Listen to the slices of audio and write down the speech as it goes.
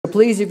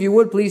please, if you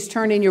would, please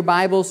turn in your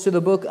Bibles to the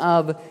book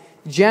of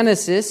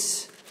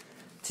Genesis.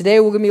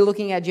 Today we're going to be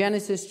looking at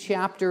Genesis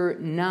chapter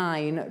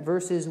 9,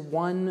 verses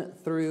 1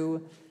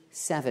 through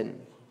 7.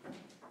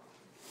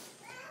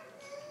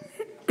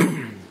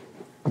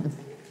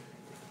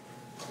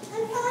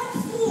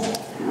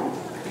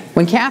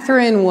 When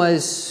Catherine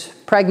was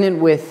pregnant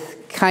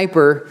with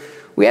Kuiper,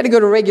 we had to go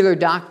to regular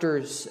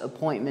doctor's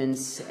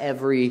appointments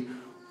every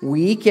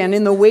week, and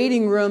in the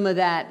waiting room of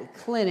that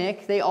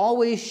clinic, they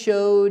always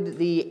showed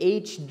the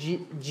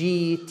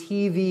HGTV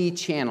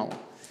channel.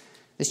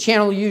 This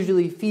channel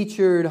usually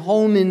featured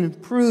home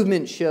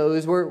improvement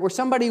shows where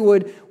somebody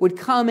would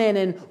come in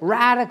and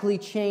radically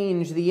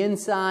change the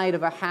inside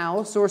of a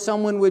house, or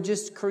someone would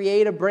just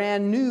create a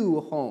brand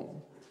new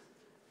home.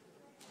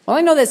 Well,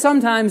 I know that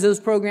sometimes those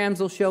programs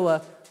will show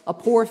a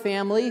poor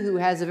family who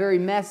has a very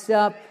messed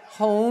up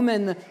home,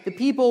 and the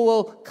people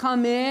will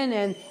come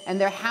in and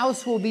their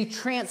house will be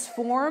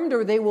transformed,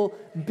 or they will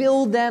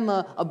build them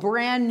a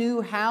brand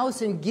new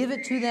house and give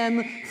it to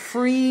them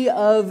free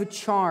of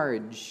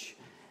charge.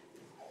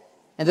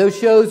 And those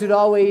shows would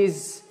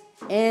always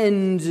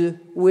end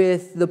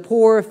with the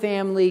poor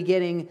family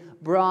getting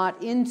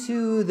brought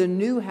into the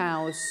new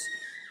house,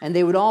 and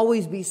they would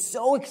always be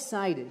so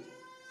excited,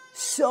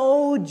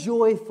 so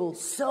joyful,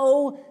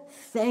 so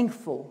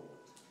thankful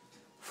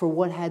for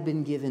what had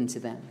been given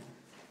to them.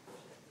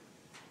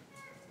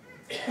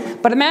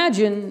 But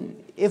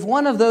imagine if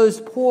one of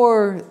those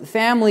poor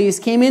families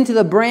came into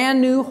the brand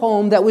new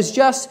home that was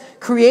just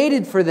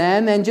created for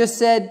them and just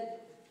said,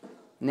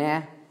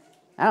 "Nah,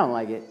 I don't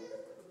like it."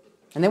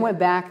 And they went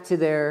back to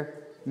their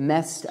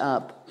messed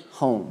up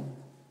home.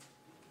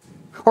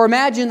 Or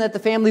imagine that the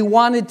family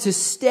wanted to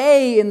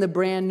stay in the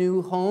brand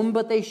new home,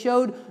 but they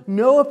showed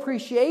no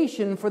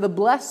appreciation for the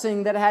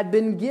blessing that had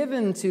been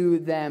given to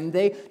them.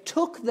 They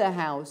took the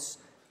house,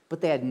 but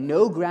they had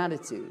no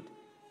gratitude,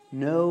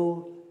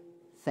 no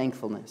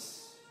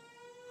thankfulness.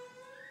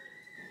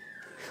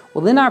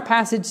 Well, in our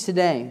passage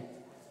today,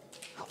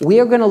 we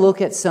are going to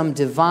look at some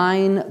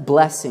divine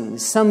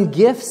blessings, some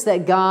gifts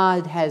that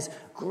God has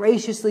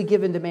graciously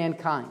given to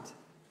mankind.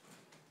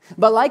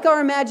 But like our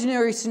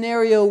imaginary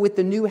scenario with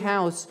the new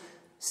house,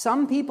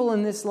 some people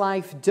in this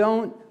life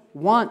don't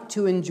want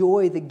to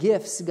enjoy the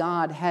gifts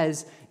God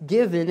has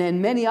given,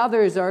 and many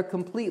others are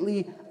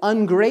completely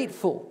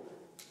ungrateful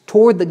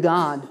toward the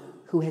God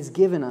who has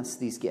given us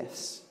these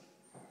gifts.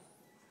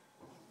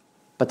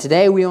 But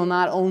today we will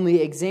not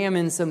only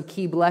examine some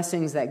key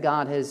blessings that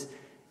God has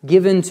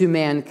given to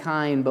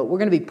mankind, but we're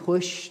going to be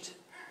pushed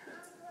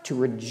to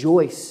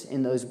rejoice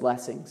in those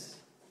blessings,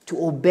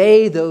 to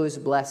obey those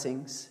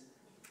blessings,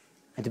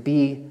 and to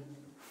be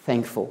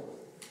thankful.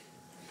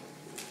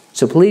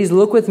 So please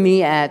look with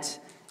me at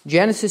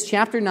Genesis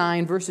chapter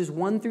 9, verses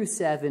 1 through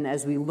 7,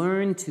 as we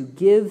learn to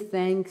give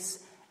thanks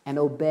and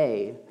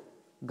obey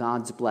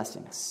God's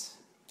blessings.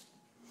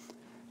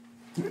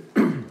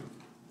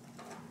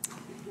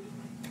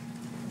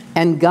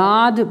 And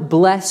God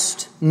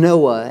blessed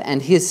Noah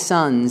and his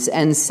sons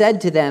and said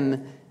to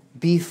them,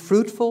 "Be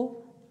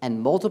fruitful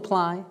and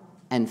multiply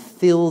and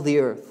fill the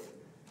earth.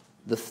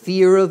 The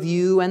fear of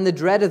you and the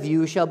dread of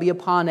you shall be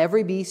upon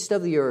every beast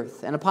of the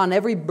earth, and upon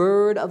every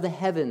bird of the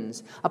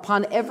heavens,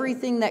 upon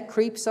everything that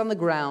creeps on the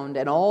ground,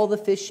 and all the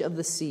fish of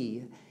the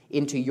sea.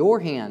 Into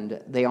your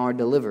hand they are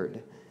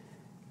delivered.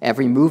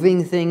 Every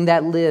moving thing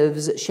that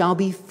lives shall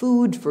be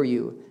food for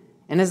you.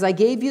 And as I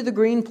gave you the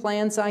green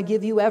plants, I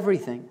give you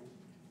everything.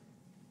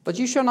 But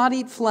you shall not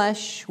eat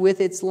flesh with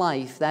its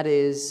life, that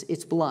is,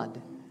 its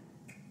blood.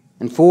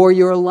 And for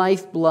your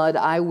lifeblood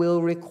I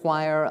will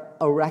require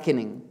a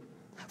reckoning.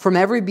 From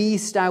every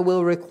beast I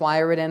will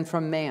require it, and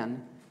from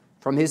man.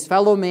 From his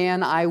fellow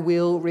man I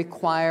will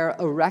require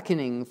a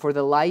reckoning for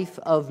the life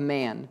of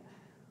man.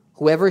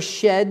 Whoever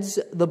sheds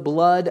the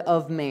blood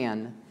of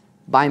man,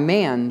 by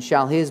man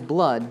shall his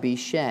blood be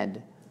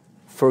shed.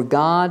 For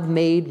God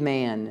made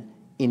man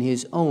in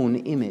his own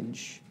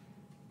image.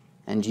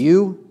 And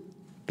you,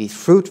 be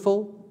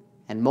fruitful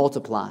and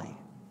multiply.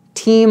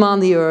 Teem on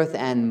the earth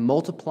and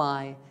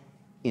multiply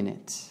in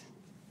it."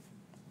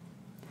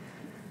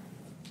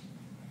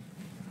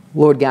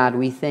 Lord God,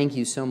 we thank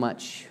you so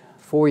much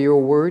for your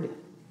word.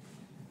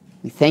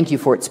 We thank you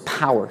for its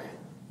power.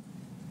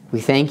 We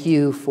thank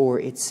you for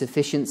its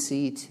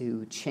sufficiency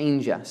to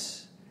change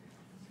us.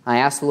 I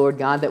ask, Lord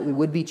God, that we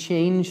would be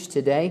changed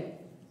today,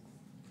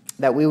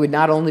 that we would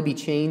not only be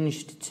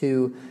changed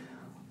to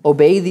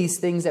obey these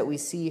things that we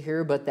see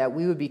here, but that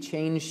we would be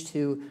changed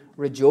to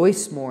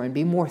rejoice more and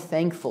be more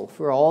thankful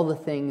for all the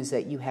things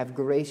that you have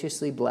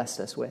graciously blessed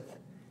us with.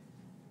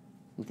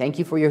 And thank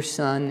you for your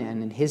Son,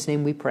 and in his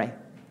name we pray.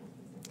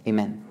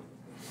 Amen.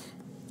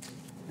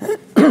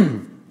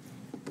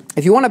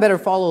 If you want to better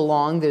follow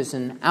along, there's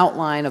an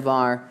outline of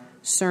our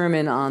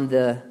sermon on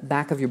the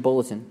back of your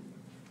bulletin.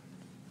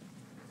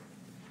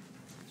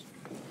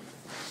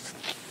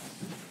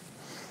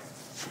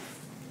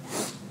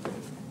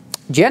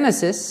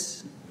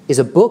 Genesis is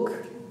a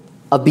book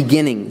of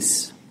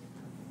beginnings.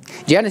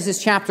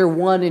 Genesis chapter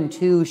 1 and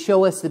 2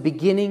 show us the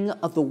beginning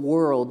of the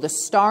world, the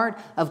start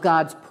of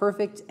God's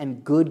perfect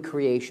and good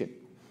creation.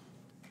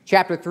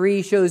 Chapter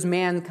 3 shows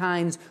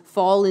mankind's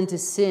fall into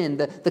sin,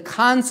 the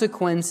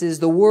consequences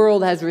the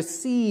world has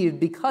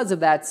received because of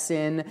that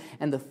sin,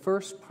 and the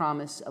first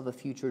promise of a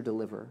future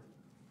deliverer.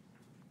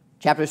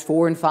 Chapters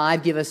 4 and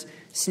 5 give us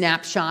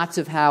snapshots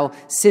of how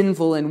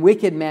sinful and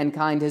wicked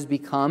mankind has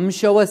become,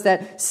 show us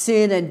that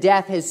sin and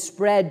death has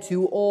spread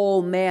to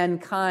all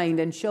mankind,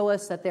 and show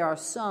us that there are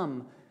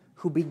some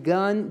who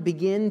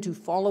begin to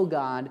follow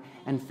God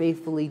and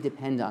faithfully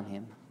depend on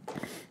Him.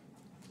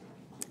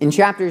 In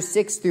chapters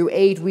 6 through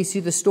 8, we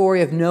see the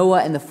story of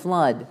Noah and the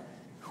flood,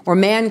 where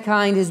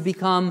mankind has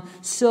become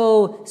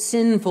so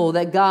sinful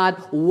that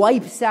God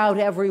wipes out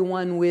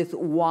everyone with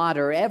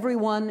water,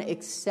 everyone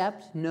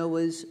except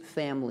Noah's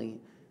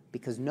family,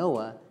 because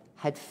Noah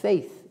had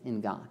faith in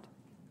God.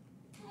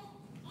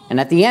 And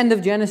at the end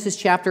of Genesis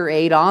chapter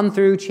 8, on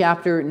through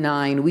chapter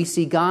 9, we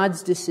see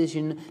God's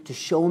decision to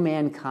show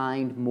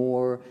mankind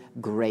more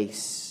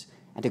grace,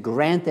 and to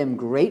grant them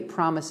great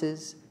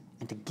promises,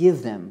 and to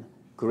give them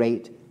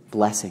great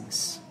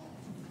blessings.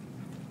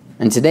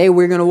 And today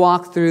we're going to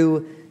walk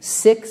through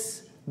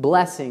 6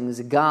 blessings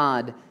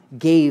God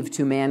gave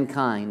to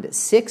mankind.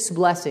 6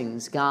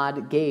 blessings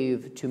God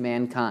gave to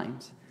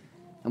mankind.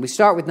 And we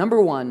start with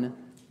number 1,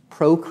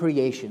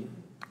 procreation.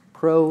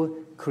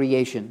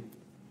 Procreation.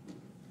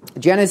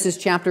 Genesis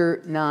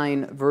chapter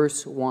 9,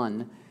 verse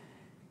 1.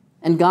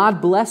 And God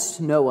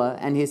blessed Noah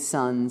and his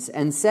sons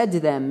and said to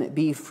them,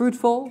 "Be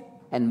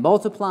fruitful and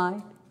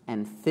multiply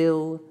and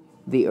fill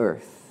the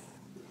earth."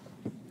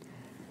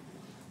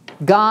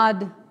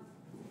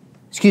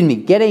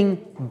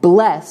 Getting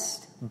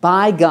blessed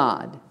by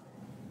God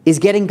is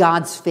getting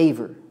God's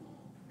favor.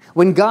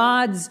 When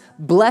God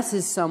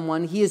blesses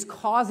someone, He is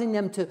causing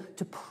them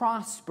to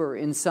prosper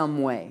in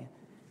some way.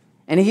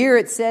 And here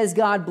it says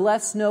God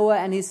blessed Noah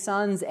and his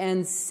sons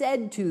and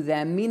said to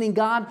them, meaning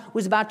God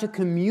was about to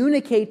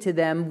communicate to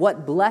them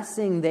what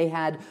blessing they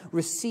had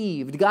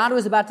received. God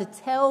was about to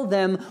tell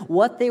them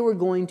what they were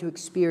going to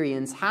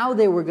experience, how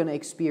they were going to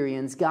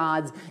experience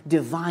God's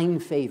divine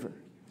favor.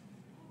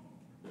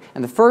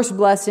 And the first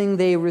blessing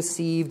they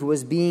received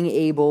was being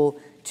able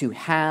to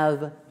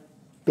have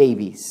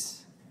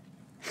babies.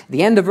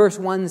 The end of verse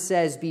 1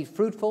 says, "Be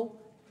fruitful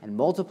and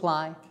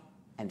multiply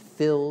and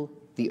fill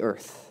the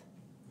earth."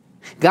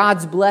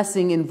 God's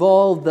blessing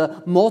involved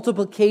the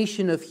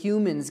multiplication of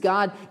humans.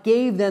 God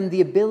gave them the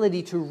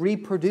ability to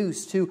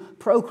reproduce, to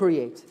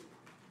procreate.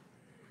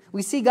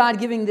 We see God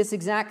giving this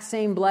exact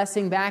same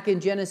blessing back in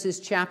Genesis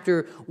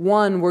chapter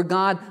 1, where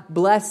God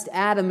blessed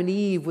Adam and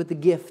Eve with the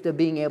gift of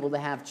being able to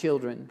have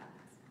children.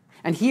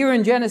 And here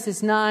in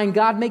Genesis 9,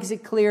 God makes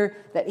it clear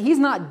that He's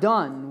not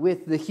done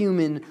with the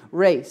human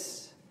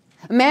race.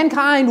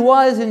 Mankind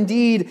was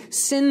indeed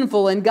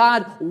sinful, and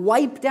God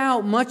wiped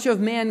out much of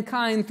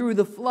mankind through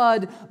the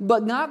flood,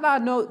 but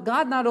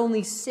God not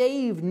only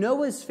saved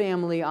Noah's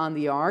family on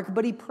the ark,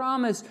 but He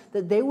promised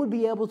that they would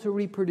be able to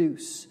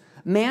reproduce.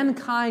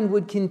 Mankind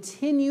would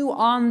continue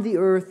on the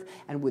earth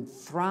and would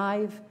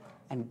thrive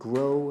and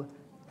grow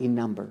in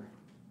number.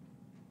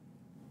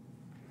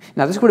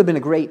 Now, this would have been a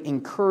great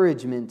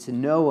encouragement to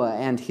Noah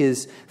and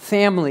his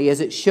family, as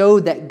it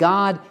showed that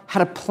God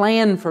had a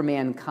plan for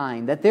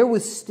mankind, that there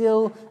was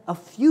still a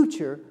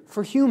future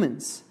for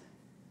humans.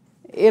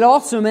 It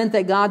also meant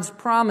that God's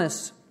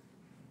promise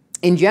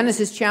in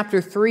Genesis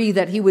chapter 3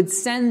 that He would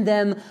send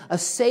them a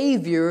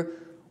Savior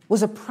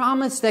was a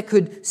promise that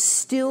could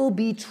still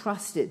be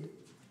trusted.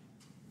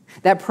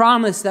 That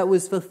promise that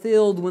was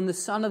fulfilled when the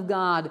Son of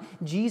God,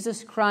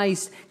 Jesus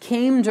Christ,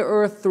 came to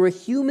earth through a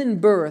human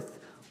birth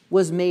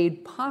was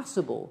made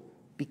possible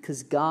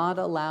because God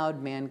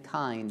allowed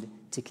mankind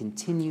to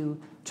continue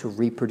to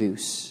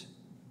reproduce.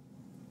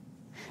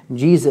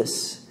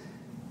 Jesus,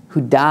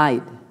 who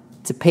died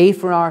to pay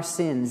for our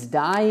sins,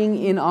 dying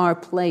in our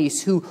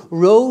place, who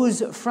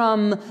rose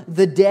from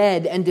the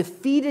dead and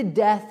defeated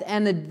death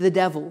and the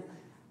devil,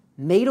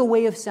 made a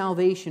way of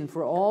salvation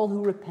for all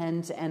who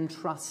repent and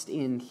trust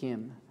in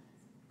Him.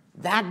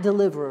 That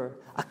deliverer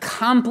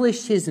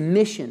accomplished His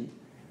mission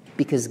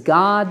because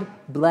God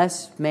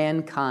blessed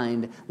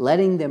mankind,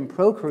 letting them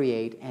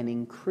procreate and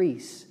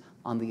increase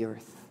on the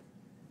earth.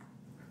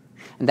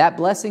 And that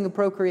blessing of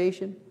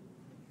procreation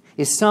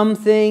is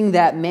something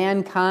that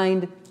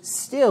mankind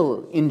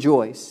still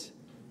enjoys.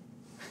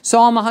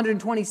 Psalm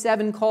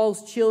 127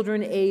 calls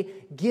children a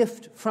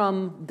gift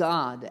from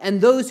God.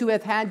 And those who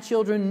have had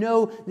children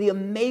know the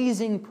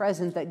amazing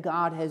present that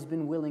God has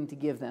been willing to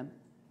give them.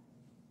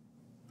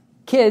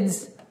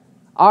 Kids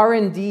are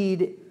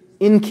indeed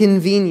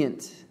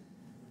inconvenient,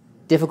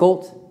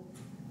 difficult,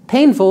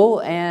 painful,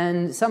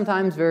 and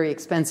sometimes very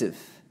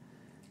expensive.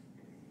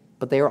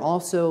 But they are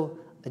also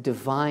a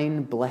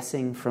divine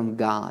blessing from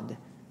God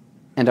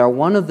and are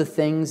one of the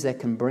things that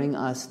can bring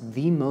us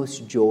the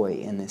most joy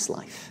in this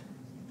life.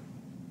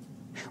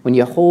 When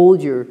you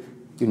hold your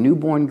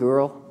newborn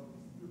girl,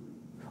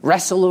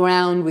 wrestle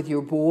around with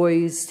your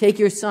boys, take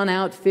your son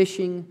out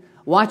fishing,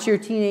 Watch your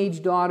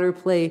teenage daughter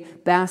play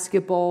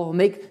basketball.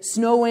 Make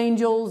snow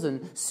angels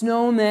and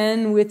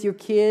snowmen with your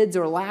kids,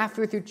 or laugh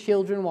with your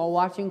children while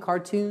watching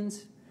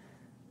cartoons.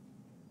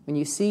 When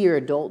you see your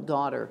adult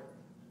daughter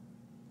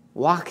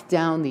walk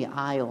down the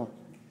aisle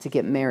to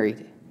get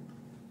married,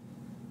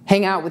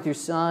 hang out with your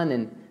son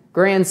and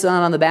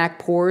grandson on the back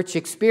porch,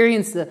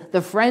 experience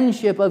the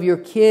friendship of your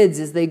kids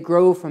as they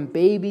grow from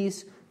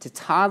babies to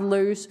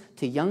toddlers,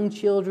 to young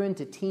children,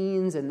 to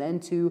teens, and then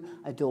to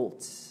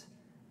adults.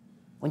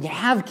 When you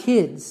have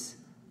kids,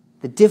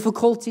 the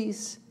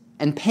difficulties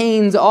and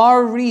pains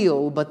are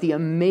real, but the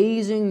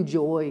amazing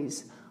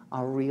joys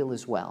are real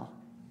as well.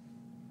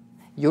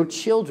 Your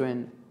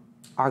children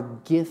are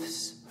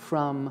gifts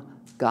from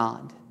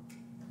God,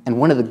 and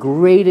one of the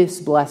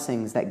greatest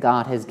blessings that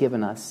God has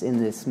given us in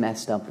this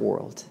messed up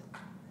world.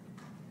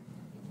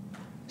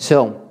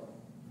 So,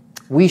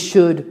 we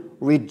should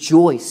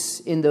rejoice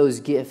in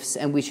those gifts,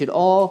 and we should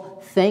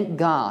all thank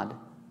God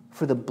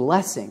for the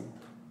blessing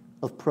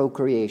of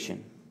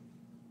procreation.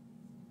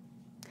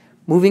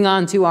 Moving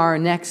on to our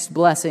next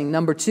blessing,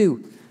 number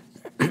 2,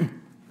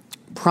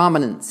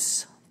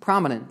 prominence.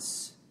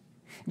 Prominence.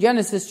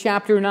 Genesis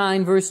chapter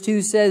 9, verse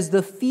 2 says,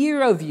 "The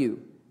fear of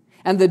you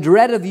and the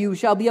dread of you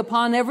shall be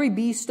upon every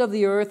beast of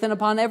the earth, and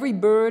upon every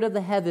bird of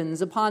the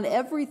heavens, upon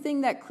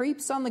everything that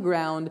creeps on the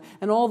ground,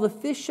 and all the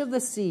fish of the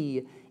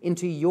sea.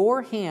 Into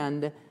your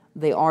hand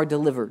they are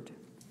delivered."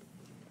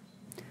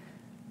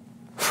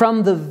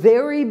 From the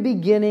very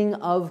beginning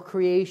of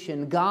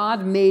creation,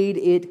 God made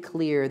it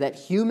clear that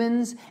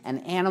humans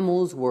and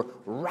animals were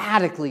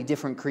radically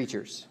different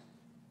creatures.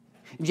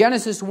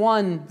 Genesis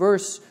 1,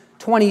 verse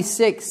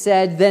 26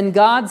 said, "Then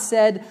God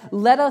said,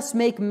 'Let us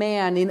make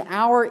man in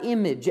our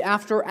image,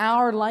 after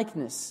our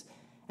likeness,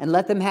 and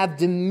let them have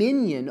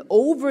dominion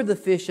over the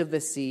fish of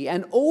the sea,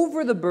 and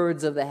over the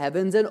birds of the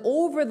heavens, and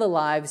over the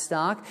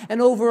livestock,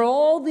 and over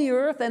all the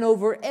earth, and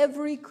over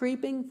every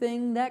creeping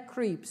thing that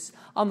creeps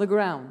on the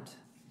ground.'"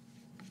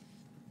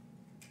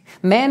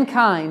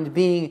 Mankind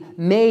being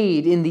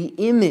made in the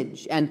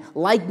image and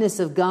likeness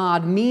of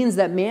God means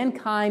that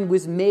mankind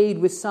was made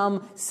with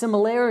some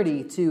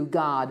similarity to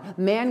God.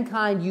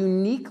 Mankind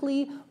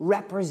uniquely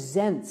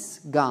represents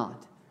God.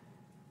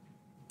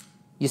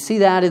 You see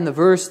that in the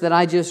verse that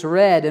I just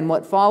read and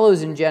what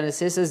follows in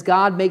Genesis, as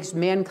God makes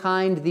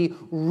mankind the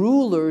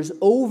rulers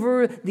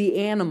over the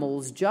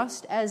animals,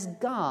 just as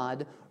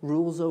God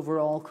rules over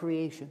all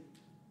creation.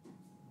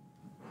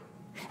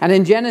 And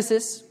in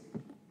Genesis,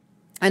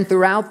 and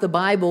throughout the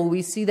Bible,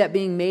 we see that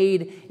being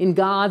made in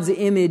God's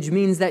image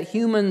means that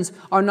humans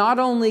are not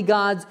only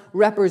God's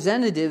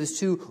representatives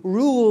to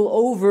rule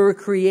over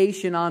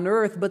creation on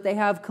earth, but they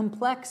have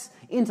complex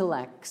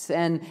intellects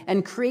and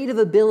creative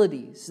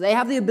abilities. They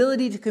have the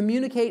ability to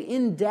communicate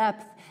in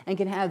depth and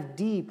can have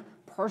deep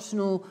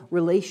personal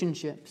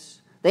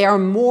relationships. They are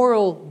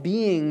moral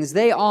beings.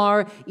 They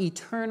are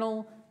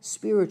eternal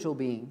spiritual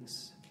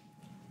beings.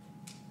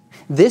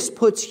 This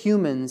puts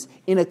humans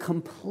in a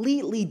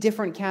completely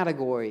different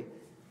category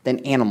than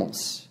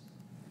animals.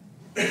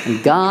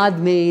 And God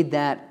made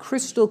that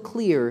crystal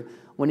clear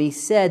when He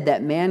said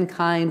that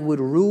mankind would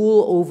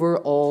rule over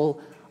all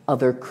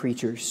other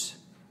creatures.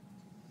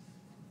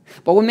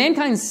 But when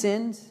mankind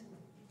sinned,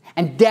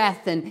 and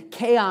death and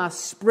chaos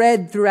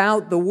spread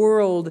throughout the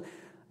world,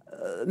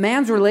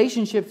 man's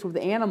relationships with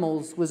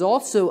animals was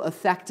also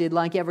affected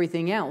like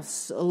everything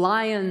else.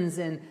 Lions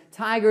and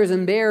tigers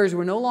and bears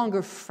were no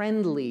longer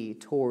friendly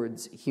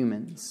towards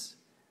humans.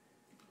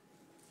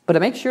 But to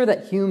make sure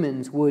that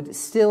humans would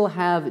still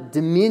have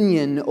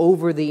dominion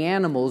over the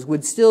animals,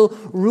 would still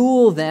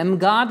rule them,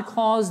 God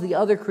caused the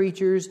other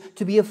creatures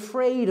to be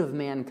afraid of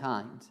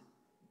mankind.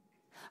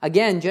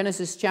 Again,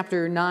 Genesis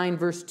chapter 9,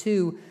 verse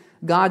 2,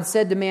 God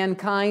said to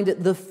mankind,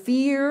 "The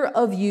fear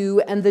of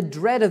you and the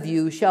dread of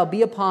you shall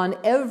be upon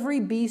every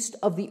beast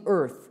of the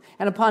earth,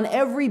 and upon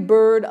every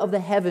bird of the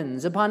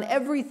heavens, upon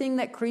everything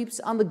that creeps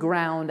on the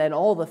ground, and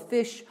all the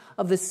fish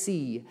of the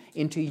sea.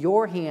 Into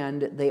your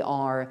hand they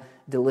are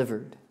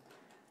delivered."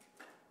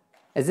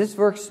 As this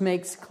verse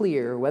makes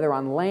clear, whether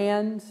on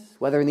land,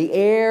 whether in the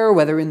air,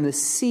 whether in the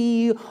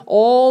sea,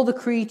 all the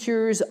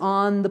creatures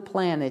on the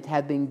planet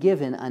have been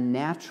given a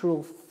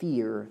natural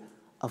fear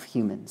of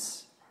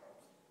humans.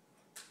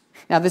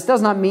 Now, this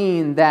does not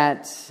mean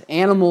that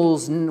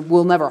animals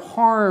will never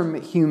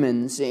harm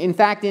humans. In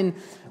fact, in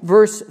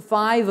verse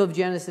 5 of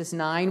Genesis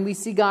 9, we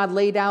see God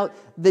laid out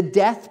the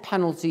death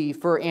penalty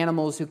for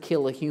animals who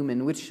kill a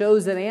human, which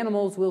shows that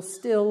animals will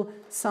still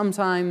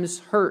sometimes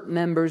hurt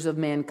members of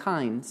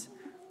mankind.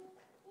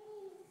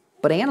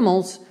 But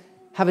animals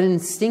have an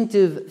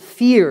instinctive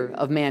fear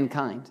of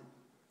mankind.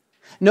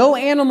 No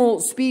animal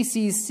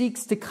species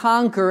seeks to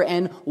conquer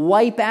and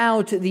wipe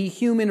out the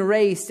human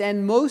race,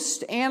 and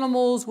most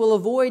animals will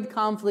avoid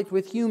conflict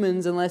with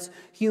humans unless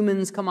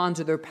humans come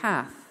onto their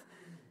path.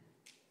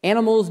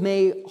 Animals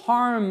may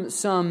harm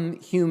some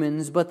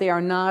humans, but they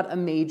are not a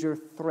major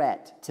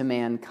threat to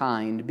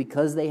mankind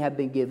because they have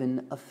been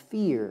given a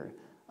fear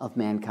of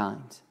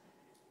mankind.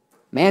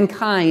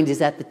 Mankind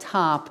is at the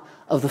top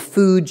of the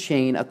food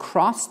chain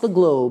across the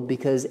globe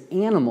because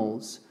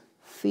animals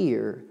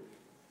fear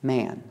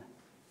man.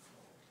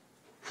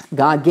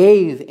 God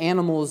gave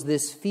animals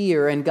this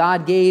fear, and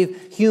God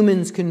gave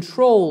humans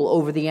control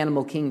over the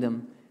animal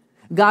kingdom.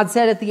 God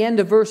said at the end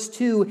of verse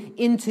 2,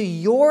 "Into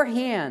your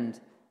hand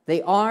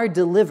they are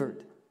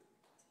delivered."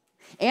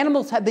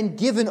 Animals have been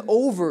given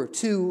over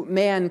to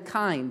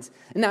mankind.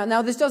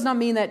 Now this does not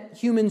mean that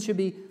humans should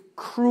be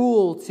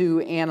cruel to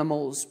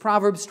animals.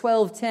 Proverbs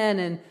 12:10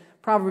 and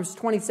Proverbs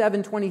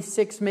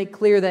 27:26 make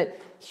clear that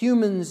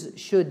humans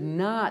should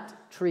not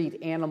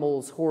treat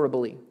animals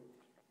horribly.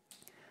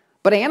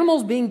 But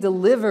animals being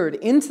delivered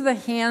into the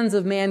hands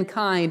of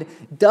mankind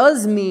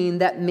does mean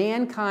that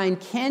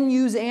mankind can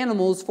use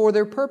animals for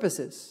their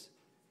purposes.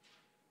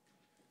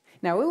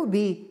 Now, it would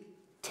be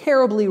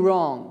terribly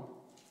wrong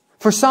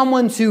for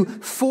someone to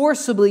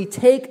forcibly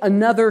take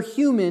another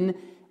human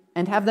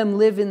and have them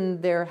live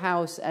in their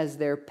house as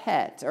their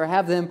pet, or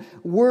have them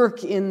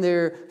work in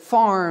their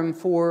farm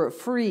for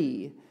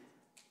free.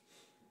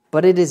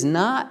 But it is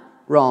not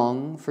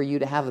wrong for you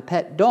to have a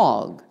pet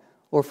dog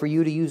or for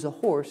you to use a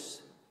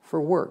horse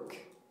for work.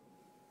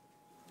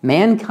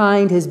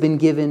 Mankind has been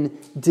given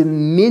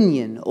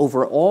dominion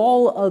over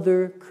all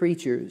other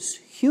creatures.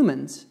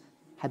 Humans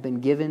have been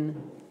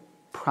given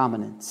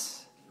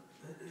prominence.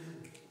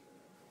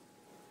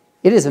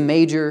 It is a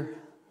major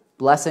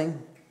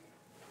blessing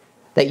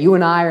that you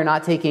and I are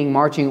not taking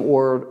marching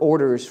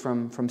orders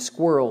from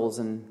squirrels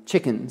and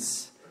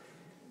chickens.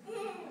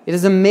 It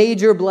is a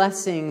major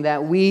blessing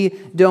that we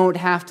don't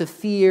have to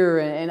fear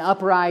an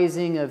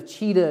uprising of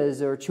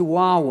cheetahs or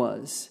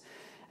chihuahuas.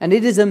 And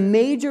it is a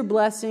major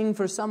blessing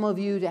for some of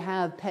you to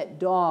have pet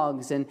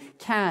dogs and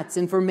cats,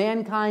 and for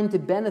mankind to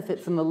benefit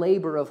from the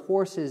labor of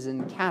horses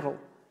and cattle.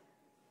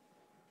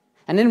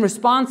 And in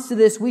response to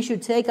this, we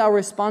should take our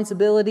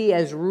responsibility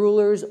as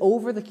rulers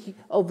over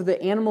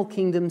the animal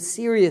kingdom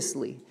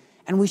seriously.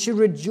 And we should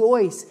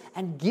rejoice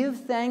and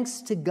give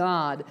thanks to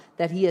God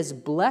that He has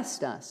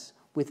blessed us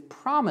with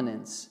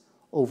prominence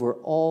over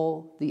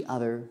all the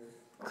other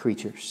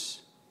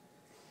creatures.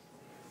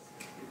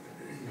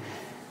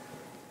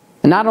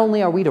 And not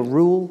only are we to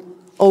rule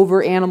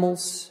over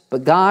animals,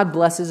 but God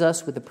blesses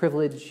us with the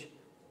privilege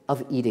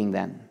of eating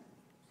them.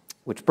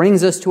 Which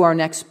brings us to our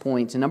next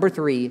point, number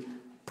 3,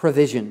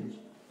 provision.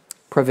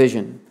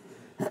 Provision.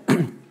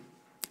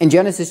 In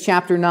Genesis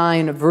chapter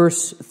 9,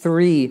 verse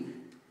 3,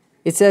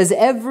 it says,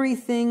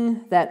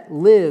 "Everything that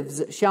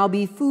lives shall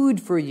be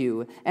food for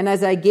you, and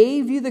as I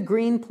gave you the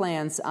green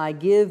plants, I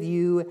give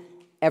you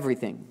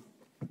everything."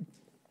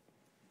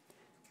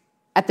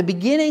 At the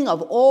beginning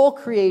of all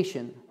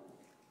creation,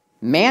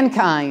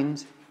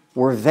 mankind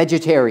were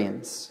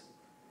vegetarians.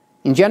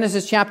 In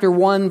Genesis chapter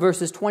 1,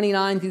 verses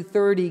 29 through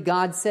 30,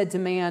 God said to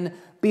man,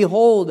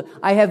 "Behold,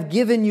 I have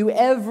given you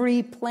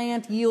every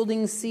plant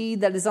yielding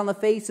seed that is on the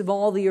face of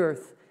all the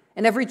earth,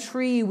 and every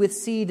tree with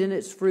seed in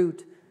its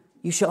fruit.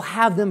 You shall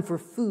have them for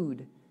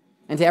food.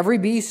 And to every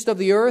beast of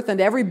the earth, and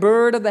to every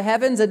bird of the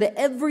heavens, and to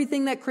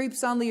everything that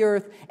creeps on the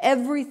earth,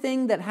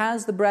 everything that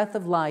has the breath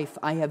of life,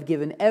 I have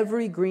given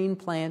every green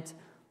plant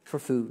for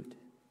food."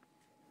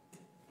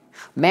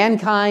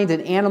 Mankind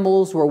and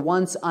animals were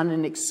once on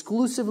an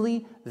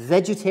exclusively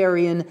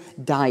vegetarian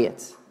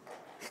diet.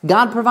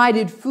 God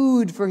provided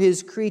food for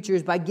His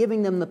creatures by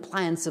giving them the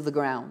plants of the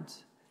ground.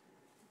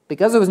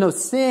 Because there was no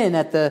sin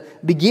at the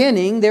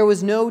beginning, there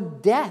was no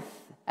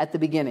death at the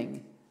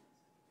beginning.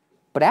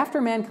 But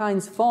after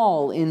mankind's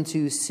fall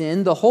into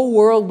sin, the whole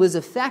world was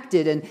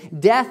affected, and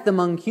death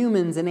among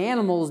humans and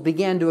animals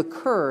began to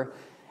occur.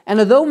 And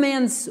although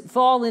man's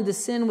fall into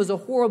sin was a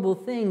horrible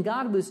thing,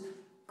 God was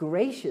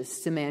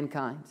gracious to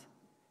mankind.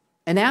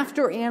 And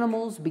after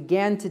animals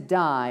began to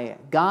die,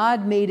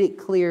 God made it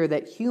clear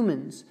that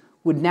humans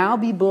would now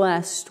be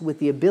blessed with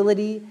the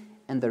ability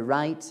and the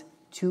right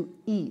to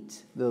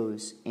eat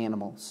those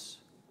animals.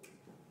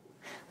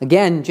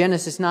 Again,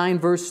 Genesis 9,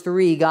 verse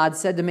 3, God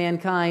said to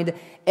mankind,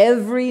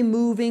 "Every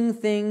moving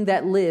thing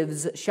that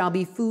lives shall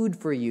be food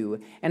for you.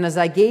 And as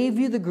I gave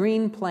you the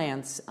green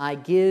plants, I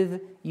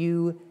give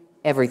you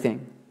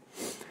everything."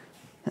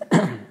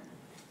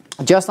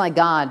 Just like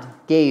God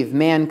gave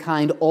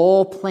mankind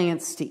all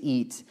plants to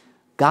eat,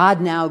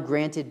 God now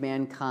granted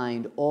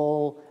mankind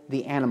all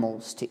the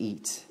animals to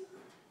eat.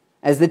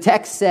 As the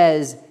text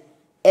says,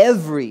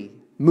 every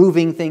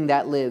moving thing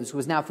that lives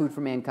was now food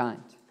for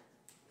mankind.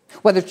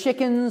 Whether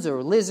chickens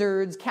or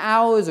lizards,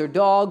 cows or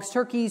dogs,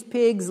 turkeys,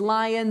 pigs,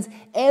 lions,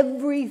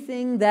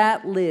 everything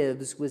that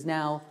lives was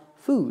now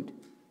food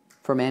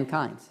for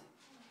mankind.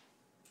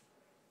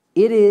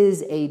 It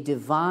is a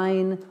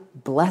divine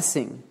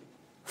blessing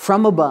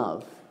from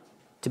above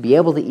to be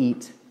able to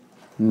eat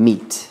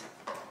meat.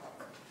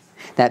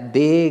 That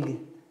big,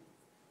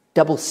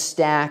 double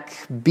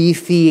stack,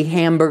 beefy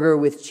hamburger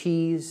with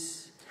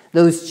cheese,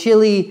 those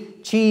chili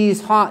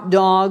cheese hot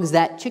dogs,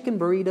 that chicken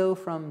burrito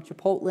from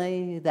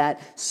Chipotle,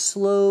 that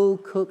slow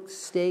cooked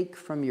steak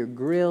from your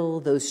grill,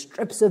 those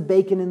strips of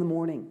bacon in the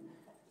morning.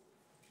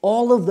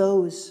 All of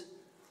those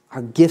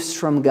are gifts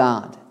from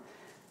God.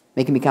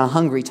 Making me kind of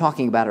hungry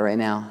talking about it right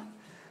now.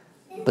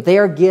 But they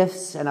are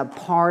gifts and a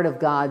part of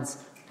God's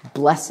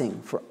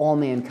blessing for all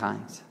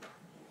mankind.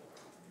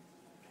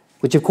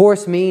 Which of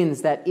course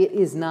means that it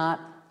is not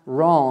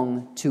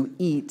wrong to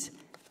eat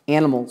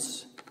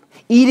animals.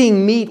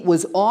 Eating meat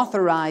was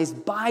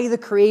authorized by the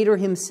Creator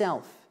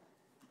Himself.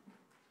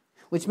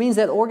 Which means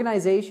that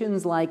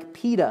organizations like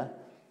PETA,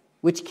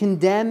 which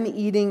condemn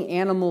eating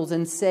animals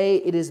and say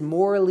it is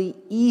morally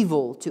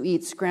evil to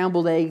eat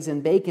scrambled eggs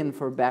and bacon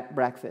for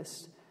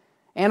breakfast,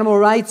 animal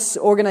rights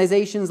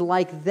organizations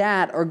like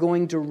that are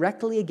going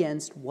directly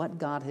against what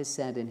God has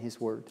said in His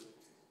Word.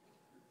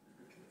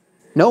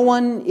 No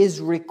one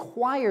is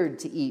required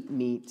to eat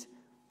meat,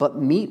 but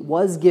meat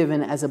was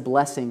given as a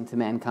blessing to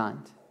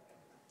mankind.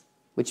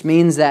 Which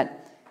means that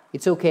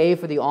it's okay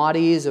for the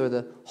Audis or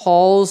the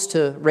Halls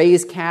to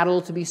raise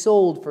cattle to be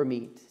sold for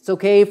meat. It's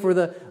okay for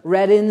the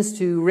Reddens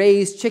to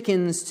raise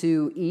chickens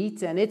to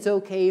eat, and it's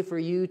okay for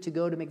you to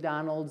go to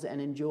McDonald's and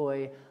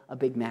enjoy a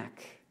Big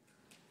Mac.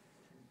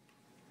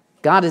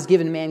 God has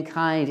given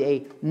mankind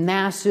a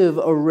massive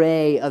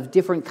array of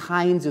different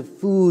kinds of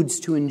foods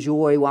to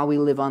enjoy while we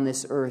live on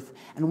this earth.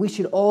 And we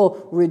should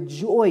all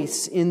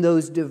rejoice in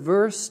those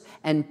diverse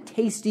and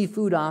tasty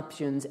food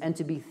options and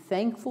to be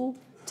thankful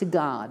to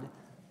God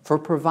for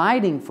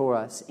providing for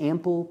us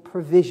ample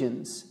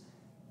provisions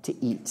to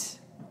eat.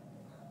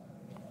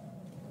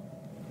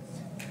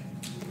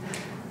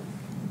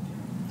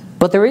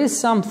 But there is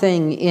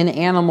something in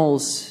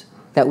animals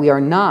that we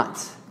are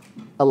not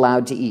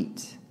allowed to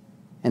eat.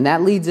 And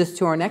that leads us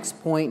to our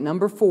next point,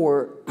 number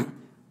 4,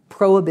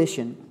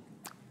 prohibition.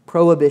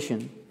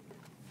 Prohibition.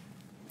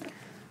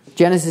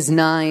 Genesis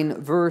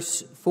 9,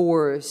 verse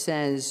 4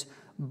 says,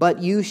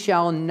 "But you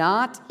shall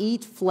not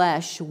eat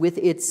flesh with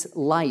its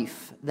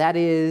life, that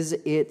is,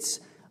 its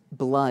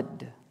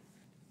blood."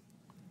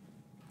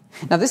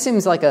 Now this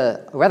seems like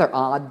a rather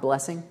odd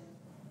blessing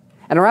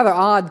and a rather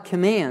odd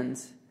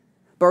command.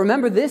 But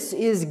remember, this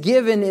is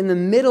given in the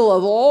middle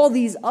of all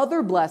these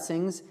other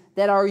blessings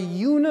that are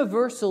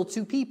universal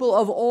to people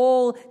of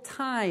all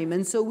time.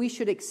 And so we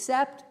should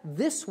accept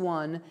this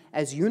one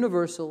as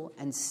universal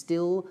and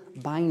still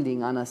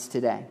binding on us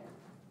today.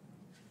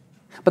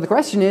 But the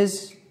question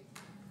is,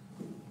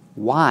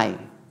 why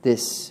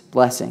this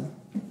blessing?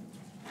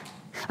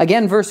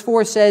 Again, verse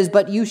 4 says,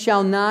 "But you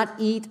shall not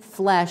eat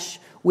flesh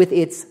with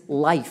its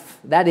life,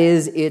 that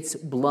is, its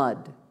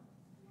blood."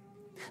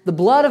 The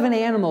blood of an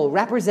animal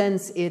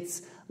represents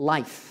its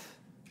life.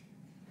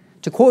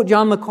 To quote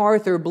John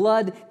MacArthur,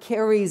 blood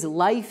carries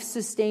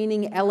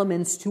life-sustaining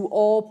elements to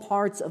all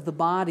parts of the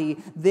body.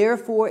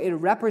 Therefore, it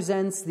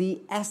represents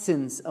the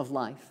essence of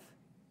life.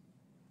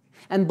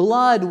 And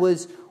blood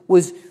was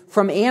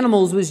from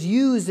animals was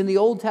used in the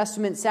Old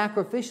Testament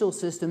sacrificial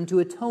system to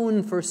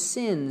atone for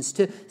sins,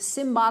 to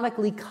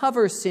symbolically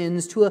cover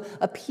sins, to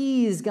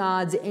appease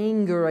God's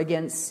anger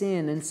against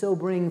sin, and so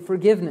bring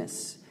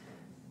forgiveness.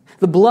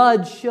 The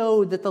blood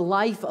showed that the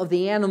life of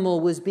the animal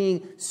was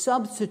being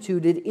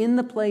substituted in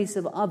the place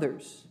of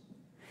others.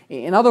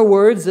 In other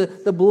words,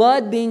 the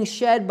blood being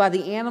shed by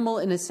the animal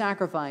in a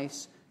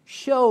sacrifice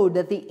showed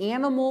that the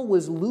animal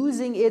was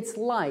losing its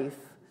life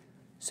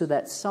so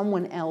that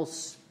someone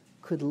else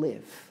could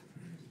live.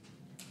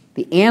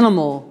 The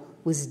animal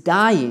was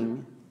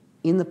dying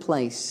in the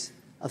place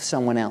of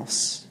someone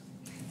else.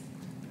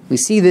 We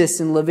see this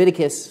in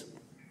Leviticus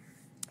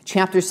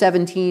chapter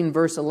 17,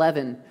 verse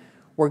 11,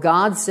 where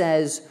God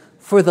says,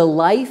 "For the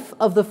life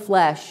of the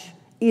flesh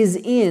is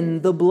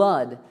in the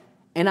blood,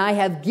 and I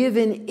have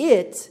given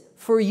it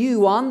for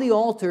you on the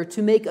altar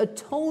to make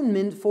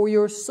atonement for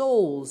your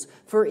souls,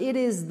 for it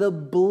is the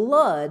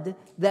blood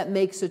that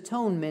makes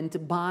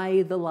atonement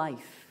by the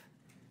life."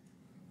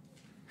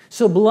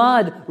 So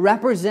blood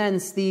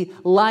represents the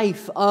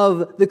life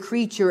of the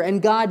creature,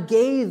 and God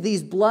gave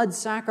these blood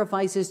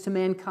sacrifices to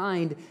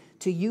mankind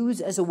to use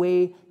as a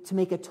way to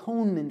make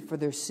atonement for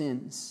their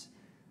sins,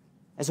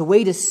 as a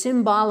way to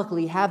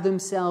symbolically have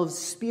themselves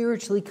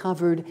spiritually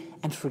covered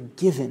and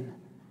forgiven.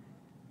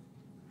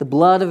 The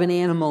blood of an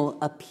animal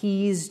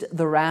appeased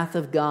the wrath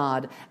of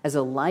God as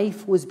a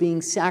life was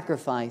being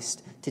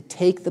sacrificed to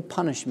take the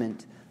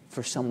punishment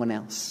for someone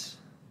else.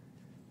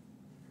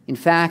 In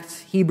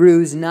fact,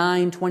 Hebrews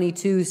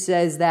 9:22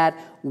 says that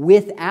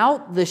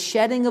without the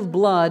shedding of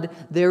blood,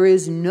 there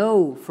is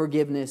no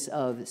forgiveness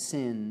of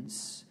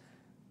sins.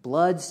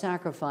 Blood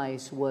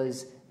sacrifice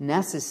was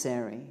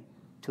necessary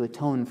to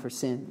atone for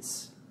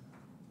sins.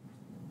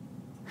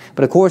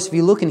 But of course, if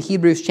you look in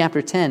Hebrews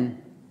chapter 10,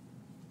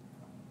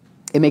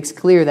 it makes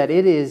clear that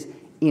it is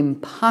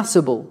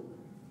impossible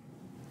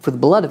for the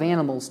blood of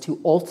animals to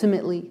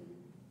ultimately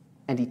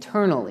and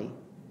eternally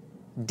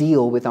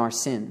deal with our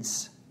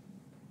sins.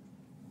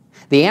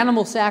 The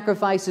animal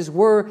sacrifices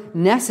were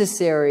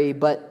necessary,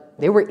 but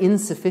they were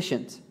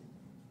insufficient.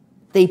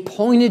 They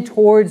pointed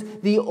towards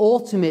the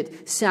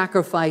ultimate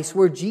sacrifice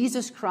where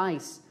Jesus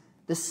Christ,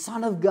 the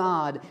Son of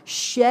God,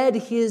 shed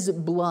his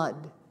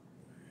blood,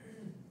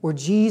 where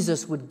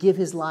Jesus would give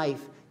his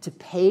life to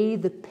pay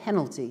the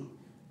penalty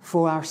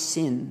for our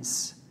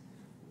sins.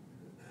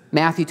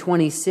 Matthew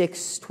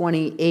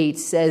 26:28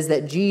 says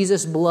that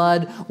Jesus'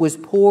 blood was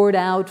poured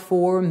out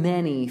for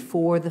many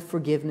for the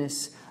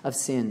forgiveness of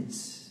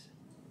sins.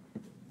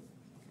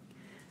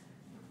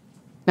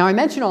 Now, I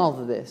mention all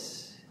of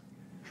this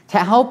to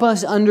help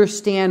us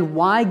understand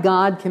why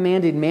God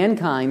commanded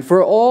mankind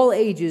for all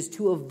ages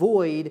to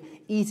avoid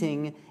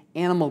eating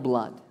animal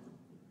blood.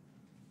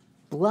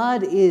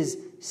 Blood is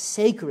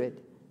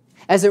sacred,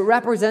 as it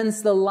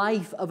represents the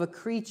life of a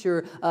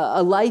creature,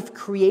 a life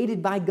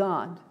created by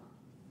God.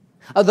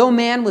 Although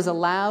man was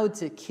allowed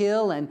to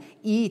kill and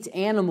eat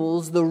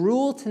animals, the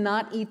rule to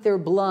not eat their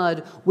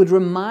blood would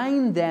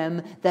remind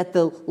them that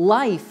the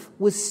life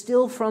was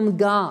still from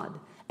God,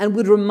 and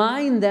would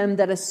remind them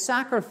that a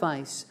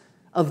sacrifice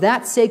of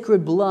that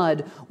sacred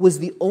blood was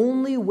the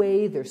only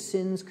way their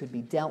sins could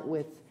be dealt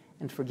with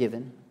and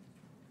forgiven.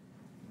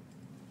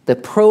 The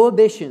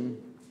prohibition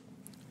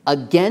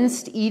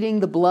against eating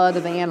the blood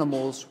of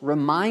animals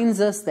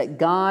reminds us that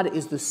God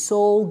is the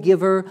sole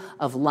giver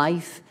of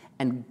life,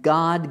 and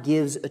God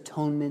gives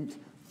atonement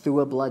through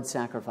a blood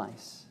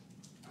sacrifice.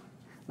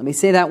 Let me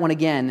say that one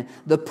again.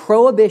 The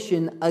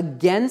prohibition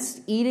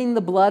against eating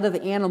the blood of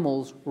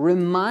animals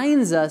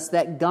reminds us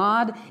that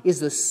God is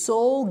the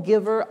sole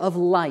giver of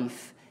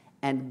life,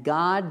 and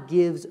God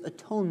gives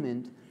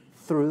atonement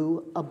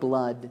through a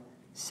blood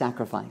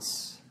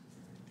sacrifice.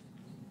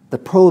 The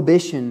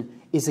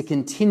prohibition is a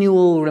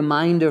continual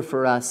reminder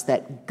for us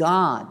that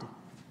God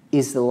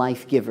is the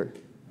life giver,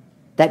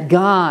 that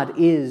God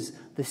is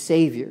the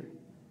Savior.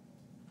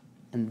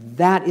 And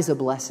that is a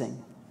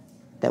blessing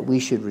that we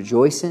should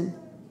rejoice in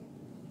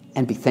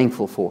and be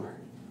thankful for.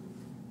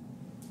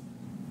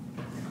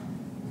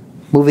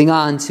 Moving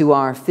on to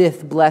our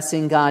fifth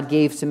blessing God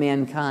gave to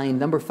mankind.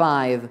 Number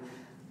 5,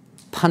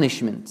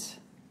 punishment.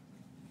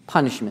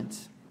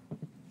 Punishment.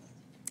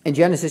 In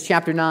Genesis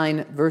chapter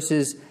 9,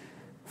 verses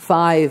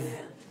 5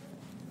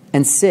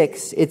 and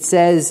 6, it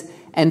says,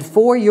 "And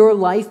for your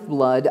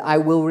lifeblood I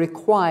will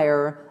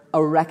require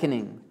a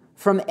reckoning.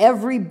 From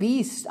every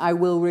beast I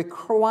will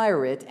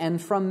require it, and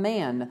from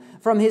man,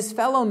 from his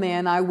fellow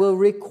man, I will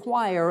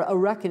require a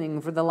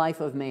reckoning for the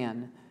life of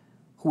man.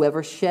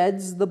 Whoever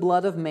sheds the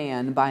blood of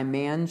man, by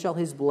man shall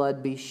his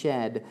blood be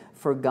shed,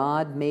 for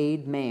God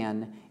made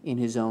man in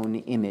his own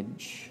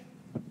image."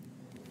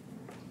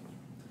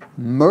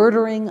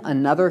 Murdering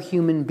another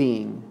human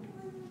being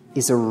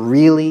is a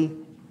really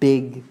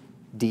big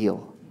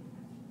deal.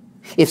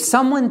 If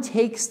someone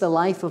takes the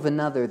life of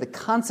another, the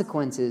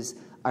consequences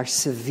are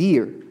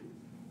severe.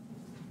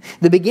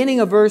 The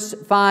beginning of verse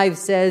 5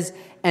 says,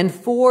 "And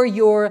for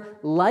your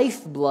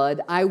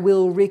lifeblood I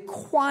will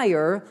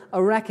require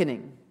a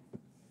reckoning."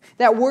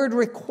 That word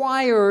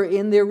require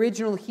in the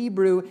original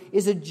Hebrew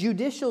is a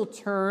judicial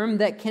term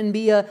that can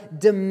be a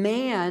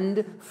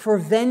demand for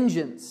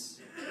vengeance,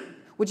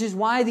 which is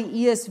why the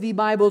ESV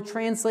Bible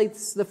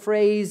translates the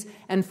phrase,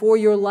 "And for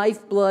your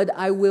lifeblood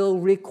I will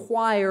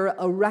require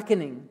a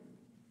reckoning."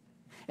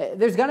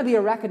 There's going to be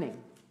a reckoning.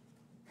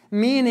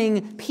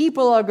 Meaning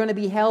people are going to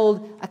be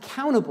held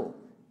accountable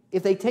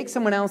if they take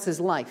someone else's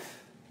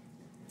life.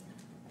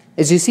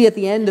 As you see at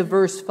the end of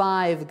verse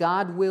 5,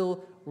 God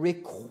will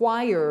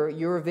require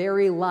your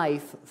very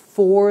life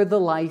for the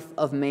life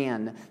of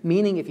man.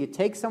 Meaning if you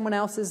take someone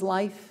else's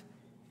life,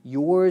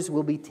 yours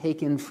will be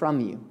taken from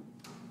you.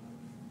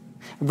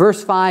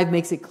 Verse 5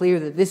 makes it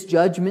clear that this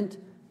judgment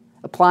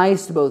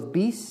applies to both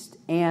beast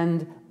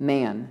and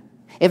man.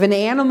 If an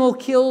animal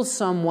kills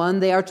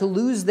someone, they are to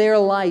lose their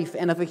life.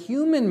 And if a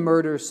human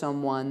murders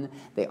someone,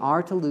 they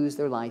are to lose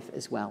their life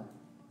as well.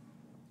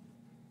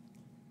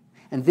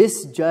 And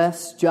this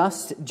just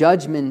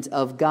judgment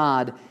of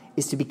God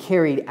is to be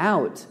carried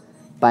out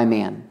by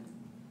man.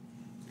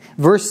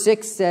 Verse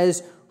 6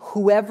 says,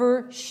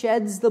 "Whoever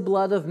sheds the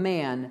blood of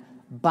man,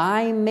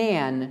 by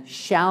man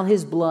shall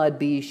his blood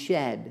be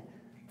shed.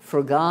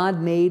 For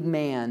God made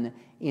man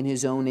in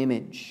his own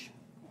image."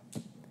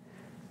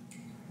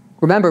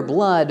 Remember,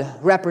 blood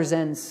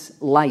represents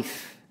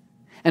life.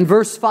 And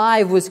verse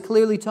 5 was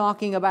clearly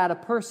talking about a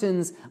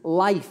person's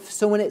life.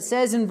 So when it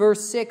says in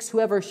verse 6,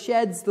 "Whoever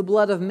sheds the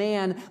blood of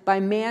man, by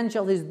man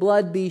shall his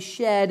blood be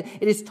shed,"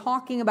 it is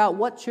talking about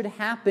what should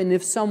happen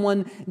if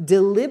someone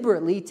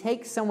deliberately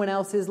takes someone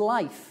else's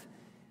life.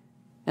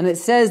 And it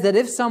says that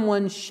if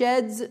someone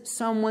sheds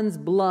someone's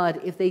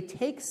blood, if they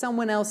take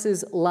someone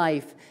else's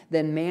life,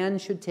 then man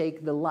should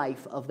take the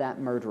life of that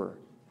murderer.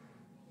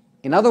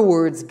 In other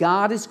words,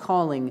 God is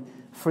calling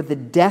for the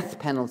death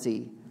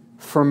penalty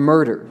for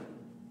murder.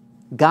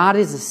 God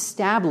is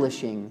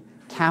establishing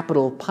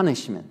capital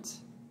punishment.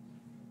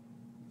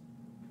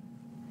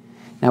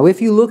 Now,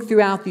 if you look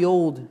throughout the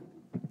Old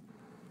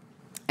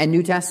and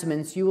New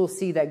Testaments, you will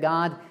see that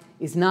God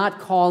is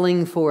not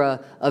calling for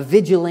a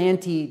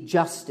vigilante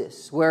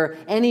justice where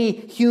any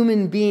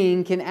human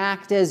being can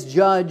act as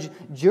judge,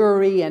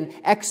 jury, and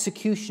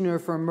executioner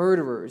for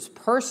murderers.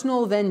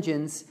 Personal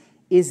vengeance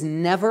is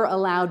never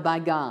allowed by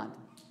God.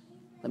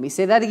 Let me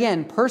say that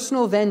again.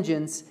 Personal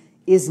vengeance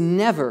is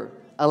never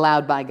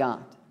allowed by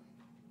God.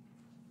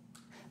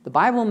 The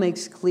Bible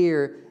makes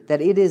clear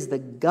that it is the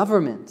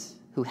government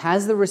who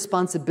has the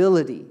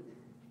responsibility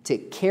to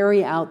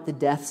carry out the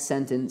death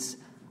sentence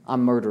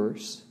on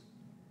murderers.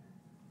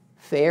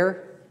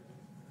 Fair,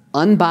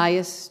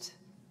 unbiased,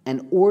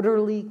 and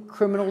orderly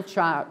criminal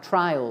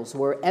trials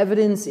where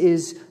evidence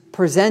is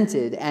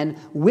presented and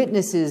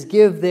witnesses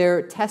give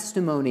their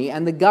testimony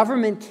and the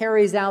government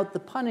carries out the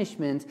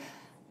punishment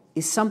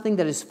is something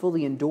that is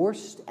fully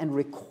endorsed and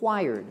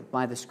required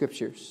by the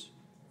Scriptures.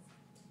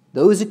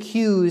 Those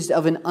accused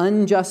of an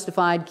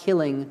unjustified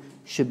killing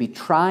should be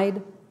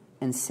tried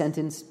and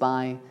sentenced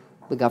by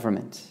the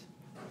government.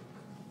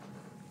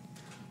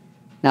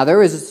 Now,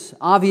 there is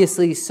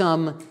obviously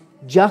some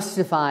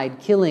justified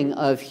killing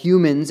of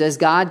humans as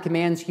God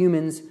commands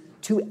humans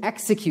to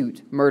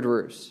execute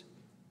murderers.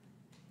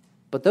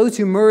 But those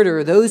who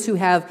murder, those who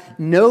have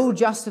no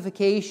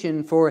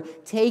justification for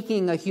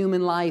taking a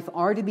human life,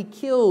 are to be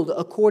killed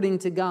according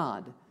to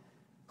God.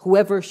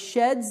 Whoever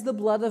sheds the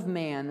blood of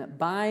man,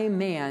 by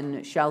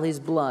man shall his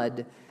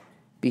blood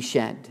be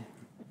shed.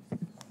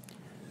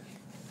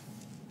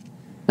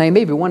 Now you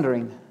may be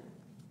wondering,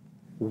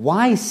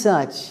 why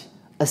such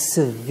a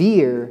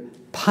severe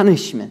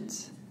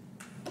punishment?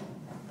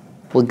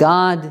 Well,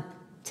 God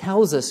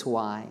tells us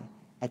why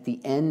at the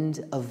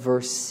end of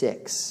verse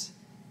 6.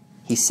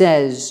 He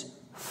says,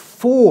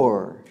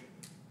 "For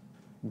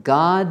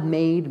God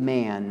made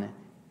man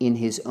in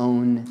his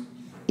own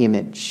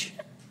image."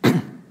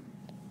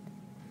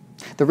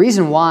 The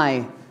reason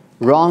why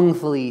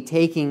wrongfully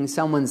taking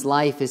someone's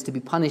life is to be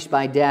punished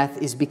by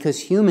death is because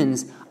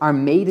humans are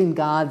made in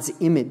God's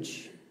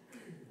image.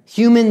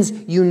 Humans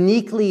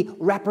uniquely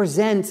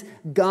represent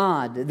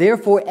God.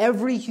 Therefore,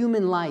 every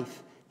human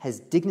life has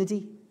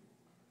dignity,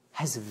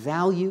 has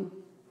value,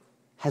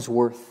 has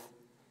worth.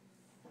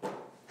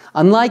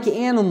 Unlike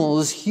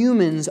animals,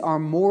 humans are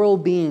moral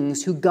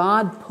beings who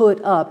God put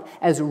up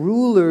as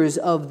rulers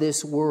of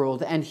this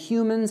world, and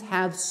humans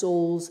have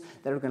souls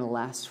that are going to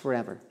last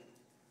forever.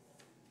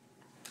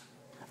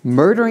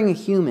 Murdering a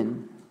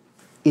human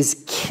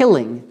is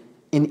killing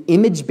an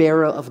image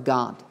bearer of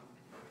God.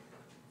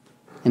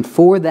 And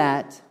for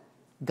that,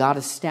 God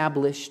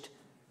established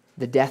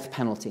the death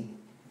penalty.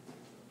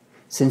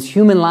 Since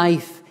human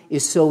life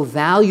is so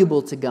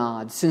valuable to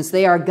God, since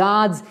they are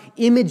God's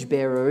image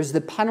bearers,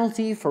 the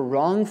penalty for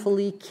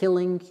wrongfully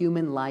killing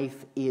human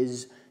life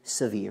is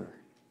severe.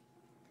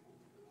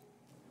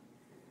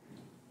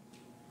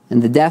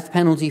 And the death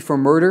penalty for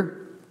murder,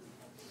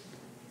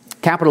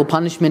 capital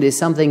punishment, is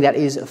something that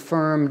is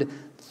affirmed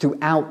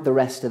throughout the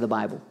rest of the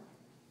Bible.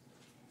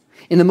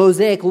 In the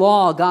Mosaic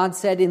Law, God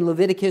said in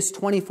Leviticus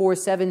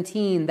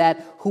 24:17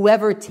 that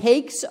whoever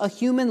takes a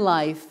human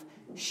life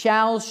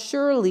shall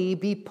surely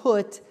be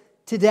put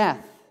to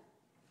death.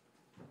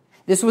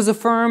 This was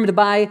affirmed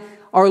by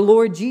our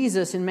Lord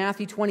Jesus in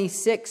Matthew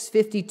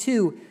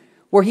 26:52,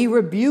 where he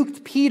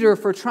rebuked Peter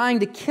for trying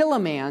to kill a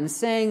man,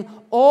 saying,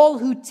 "All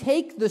who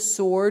take the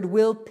sword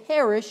will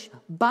perish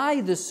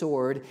by the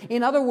sword."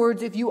 In other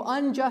words, if you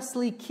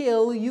unjustly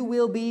kill, you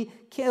will be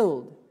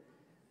killed.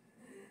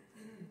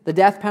 The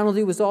death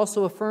penalty was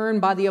also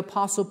affirmed by the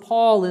Apostle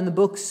Paul in the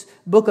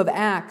book of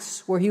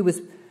Acts, where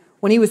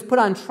when he was put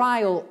on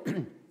trial,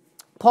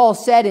 Paul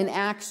said in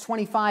Acts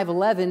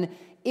 25:11,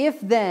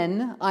 "If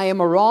then I am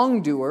a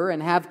wrongdoer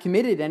and have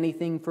committed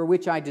anything for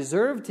which I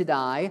deserve to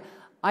die,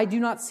 I do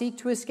not seek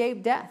to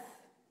escape death."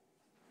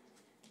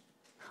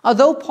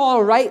 Although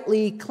Paul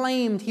rightly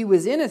claimed he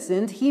was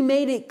innocent, he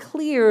made it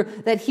clear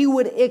that he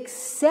would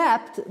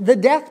accept the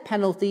death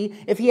penalty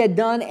if he had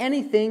done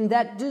anything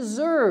that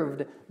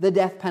deserved the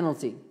death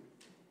penalty.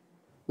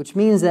 Which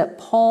means that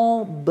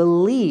Paul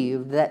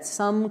believed that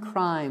some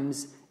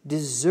crimes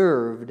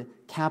deserved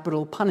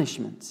capital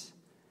punishment.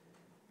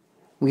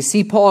 We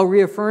see Paul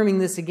reaffirming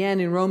this again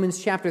in Romans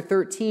chapter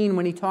 13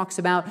 when he talks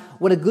about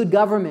what a good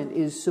government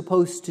is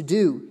supposed to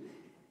do.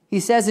 He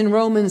says in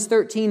Romans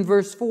 13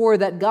 verse 4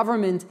 that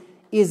government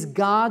is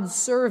God's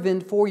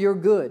servant for your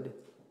good.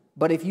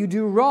 But if you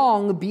do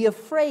wrong, be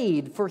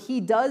afraid, for he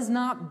does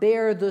not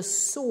bear the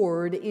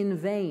sword in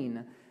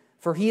vain.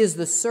 For he is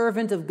the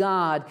servant of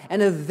God,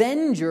 an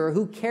avenger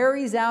who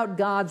carries out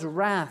God's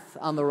wrath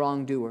on the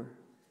wrongdoer.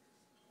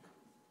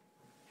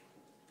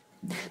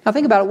 Now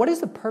think about it. What is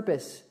the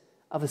purpose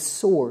of a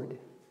sword?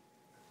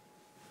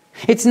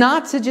 It's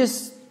not to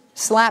just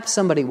slap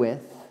somebody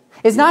with.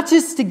 It's not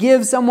just to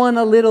give someone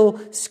a little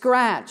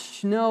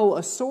scratch. No,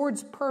 a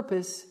sword's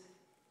purpose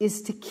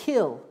is to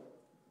kill.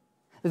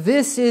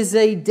 This is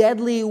a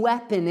deadly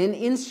weapon, an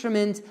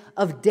instrument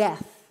of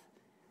death.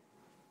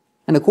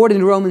 And according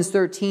to Romans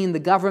 13, the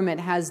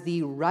government has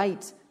the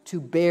right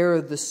to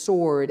bear the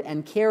sword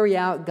and carry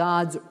out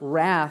God's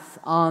wrath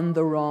on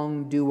the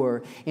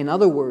wrongdoer. In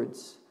other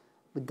words,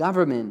 the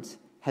government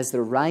has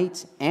the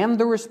right and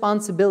the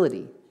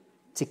responsibility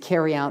to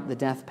carry out the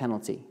death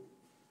penalty.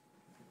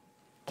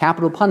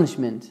 Capital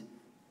punishment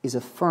is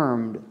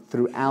affirmed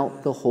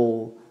throughout the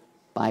whole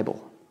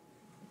Bible.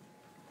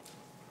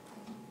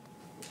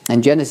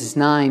 And Genesis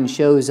 9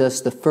 shows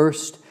us the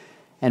first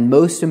and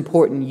most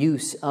important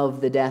use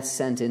of the death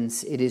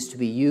sentence. It is to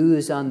be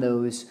used on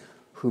those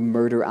who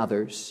murder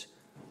others,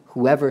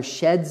 Whoever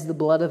sheds the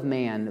blood of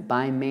man,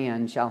 by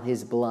man shall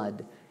his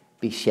blood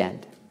be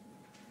shed.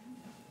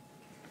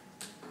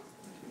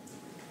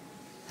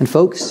 And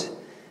folks,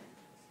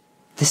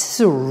 this is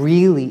a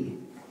really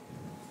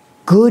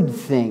good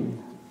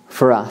thing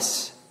for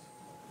us.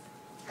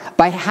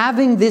 By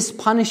having this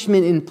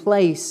punishment in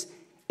place,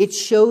 it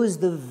shows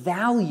the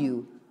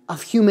value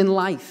of human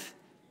life.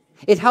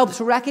 It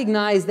helps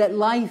recognize that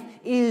life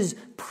is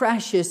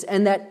precious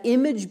and that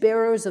image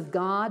bearers of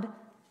God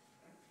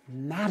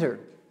matter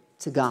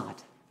to God.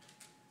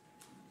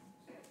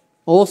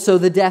 Also,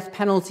 the death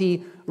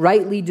penalty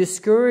rightly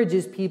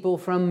discourages people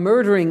from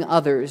murdering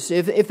others.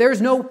 If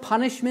there's no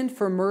punishment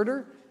for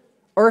murder,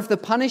 or if the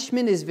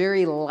punishment is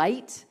very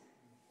light,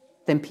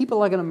 then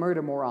people are going to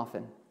murder more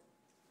often.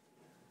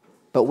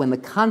 But when the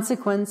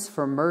consequence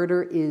for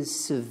murder is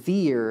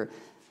severe,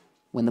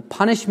 when the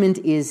punishment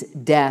is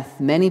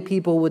death, many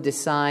people would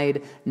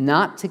decide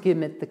not to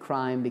commit the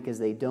crime because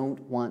they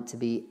don't want to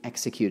be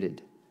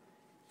executed.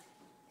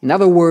 In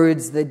other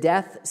words, the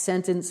death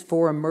sentence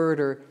for a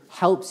murder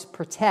helps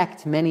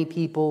protect many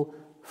people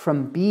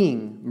from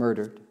being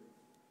murdered.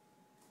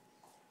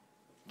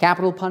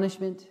 Capital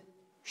punishment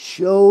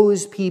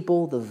shows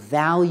people the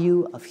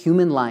value of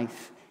human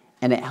life,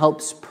 and it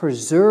helps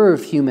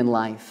preserve human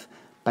life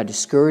by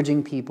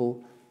discouraging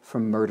people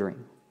from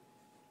murdering.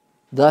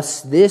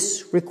 Thus,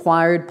 this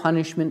required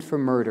punishment for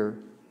murder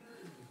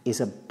is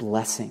a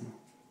blessing.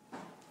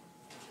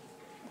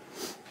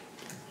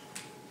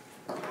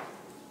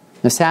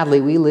 Now, sadly,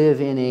 we live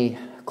in a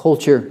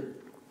culture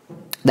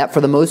that,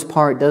 for the most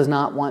part, does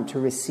not want to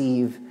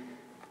receive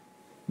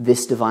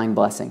this divine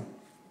blessing,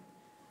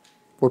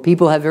 where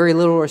people have very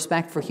little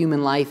respect for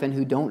human life and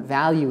who don't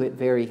value it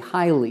very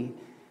highly.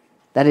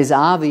 That is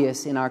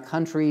obvious in our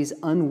country's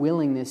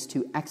unwillingness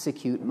to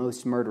execute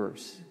most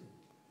murderers.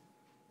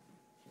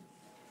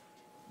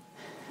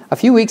 A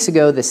few weeks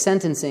ago, the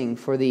sentencing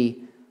for the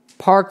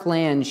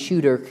Parkland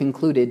shooter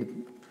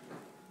concluded.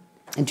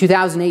 In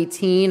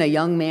 2018, a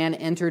young man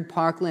entered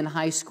Parkland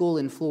High School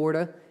in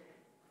Florida.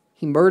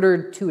 He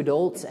murdered 2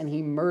 adults and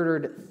he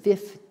murdered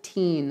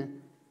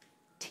 15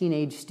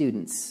 teenage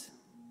students.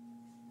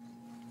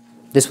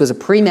 This was a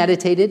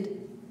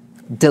premeditated,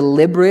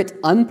 deliberate,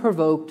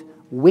 unprovoked,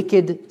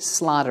 wicked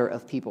slaughter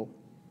of people.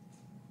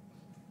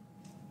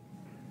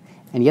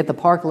 And yet the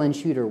Parkland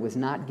shooter was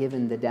not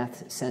given the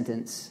death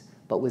sentence,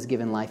 but was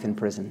given life in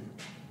prison.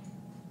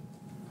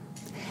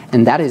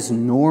 And that is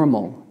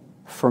normal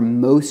for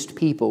most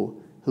people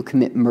who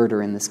commit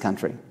murder in this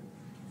country.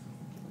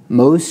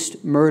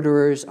 Most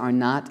murderers are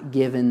not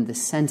given the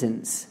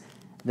sentence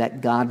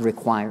that God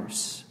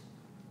requires.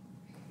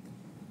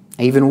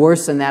 Even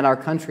worse than that, our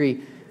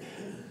country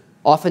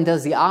often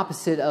does the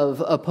opposite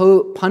of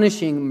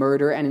punishing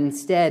murder and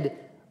instead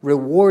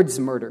rewards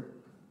murder.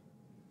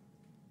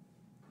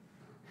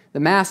 The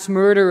mass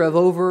murder of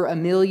over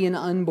 1 million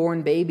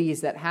unborn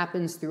babies that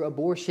happens through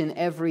abortion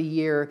every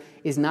year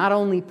is not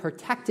only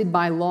protected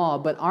by law,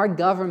 but our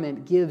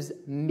government gives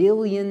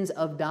millions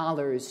of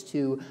dollars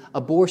to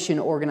abortion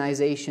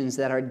organizations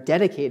that are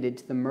dedicated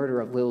to the murder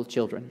of little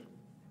children.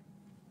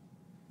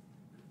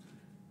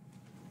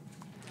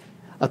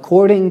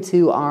 According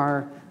to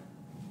our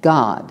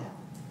God,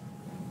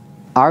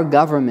 our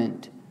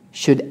government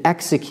should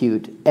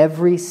execute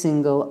every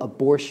single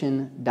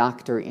abortion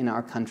doctor in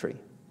our country.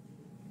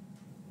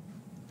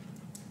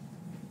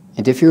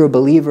 And if you're a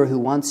believer who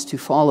wants to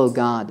follow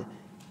God,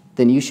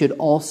 then you should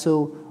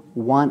also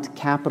want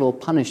capital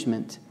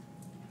punishment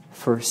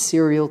for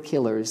serial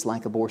killers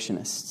like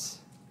abortionists.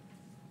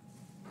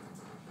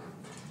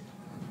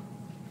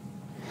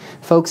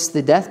 Folks,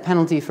 the death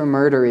penalty for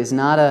murder is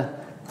not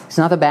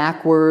a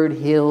backward,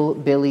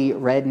 hillbilly,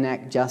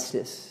 redneck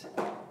justice.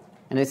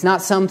 And it's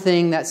not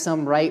something that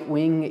some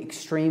right-wing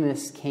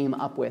extremists came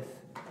up with.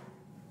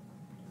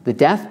 The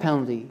death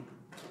penalty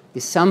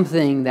is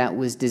something that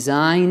was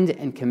designed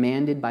and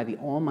commanded by the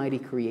Almighty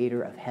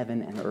Creator of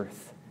heaven and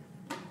earth.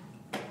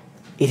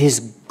 It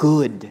is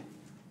good.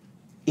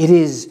 It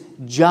is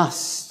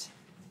just.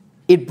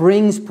 It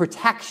brings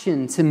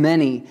protection to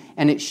many,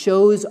 and it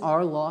shows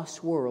our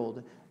lost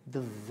world the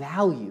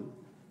value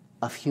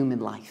of human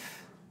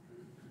life.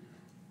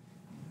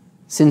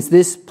 Since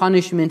this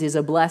punishment is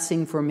a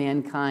blessing for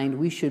mankind,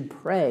 we should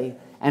pray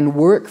and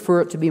work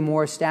for it to be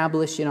more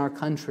established in our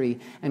country,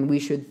 and we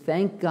should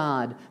thank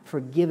God for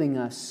giving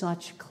us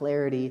such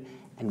clarity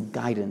and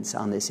guidance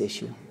on this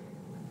issue.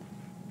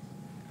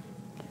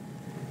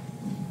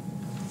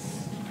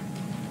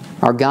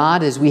 Our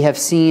God, as we have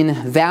seen,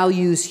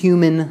 values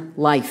human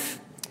life,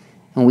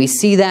 and we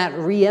see that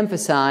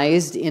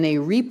re-emphasized in a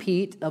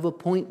repeat of a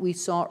point we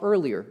saw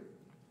earlier.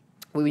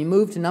 When we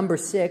move to number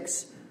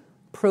 6,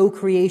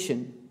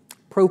 procreation.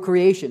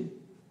 Procreation.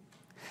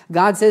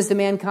 God says to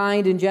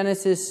mankind in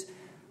Genesis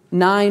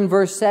 9,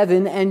 verse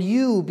 7, "And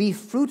you be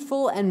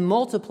fruitful and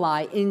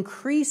multiply,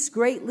 increase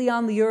greatly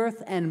on the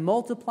earth and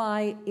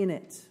multiply in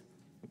it."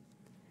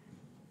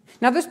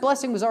 Now, this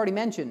blessing was already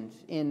mentioned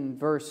in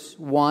verse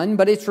 1,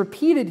 but it's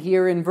repeated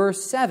here in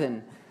verse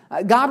 7.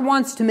 God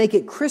wants to make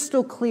it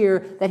crystal clear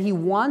that He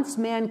wants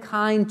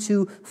mankind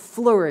to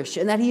flourish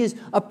and that He has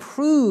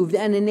approved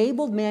and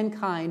enabled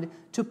mankind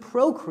to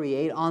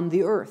procreate on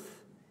the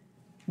earth.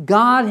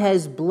 God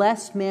has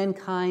blessed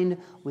mankind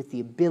with the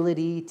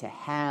ability to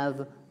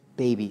have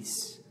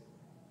babies.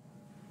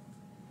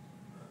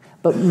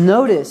 But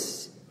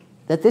notice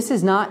that this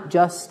is not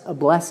just a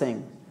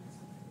blessing.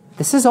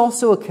 This is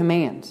also a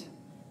command.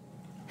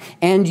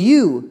 And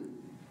you,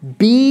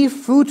 be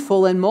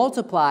fruitful and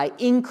multiply,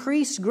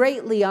 increase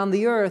greatly on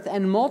the earth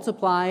and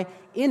multiply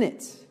in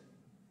it.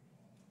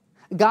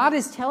 God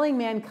is telling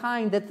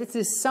mankind that this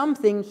is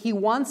something He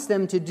wants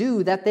them to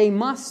do, that they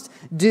must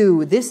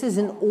do. This is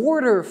an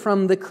order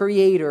from the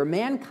Creator.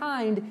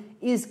 Mankind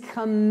is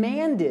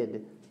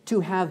commanded to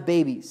have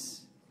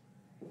babies.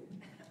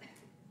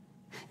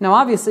 Now,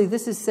 obviously,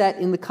 this is set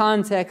in the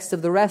context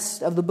of the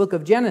rest of the book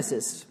of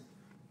Genesis.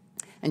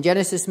 And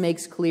Genesis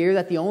makes clear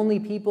that the only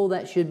people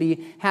that should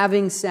be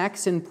having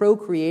sex and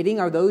procreating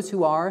are those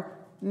who are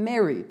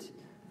married.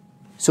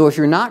 So if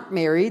you're not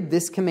married,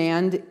 this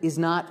command is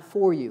not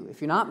for you. If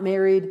you're not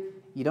married,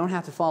 you don't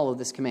have to follow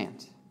this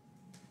command.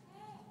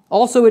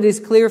 Also, it is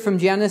clear from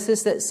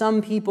Genesis that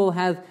some people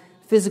have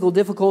physical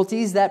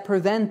difficulties that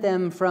prevent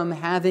them from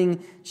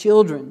having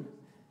children.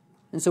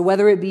 And so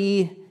whether it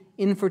be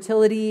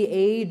infertility,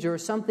 age, or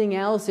something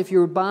else, if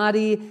your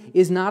body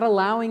is not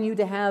allowing you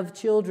to have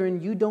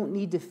children, you don't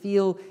need to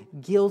feel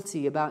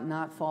guilty about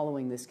not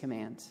following this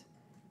command.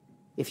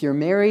 If you're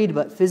married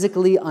but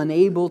physically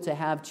unable to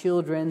have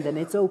children, then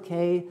it's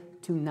okay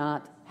to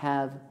not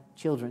have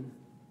children.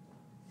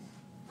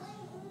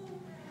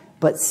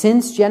 But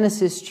since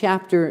Genesis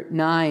chapter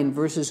 9,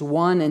 verses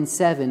 1 and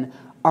 7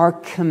 are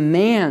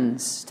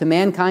commands to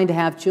mankind to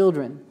have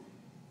children,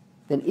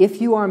 then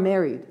if you are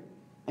married,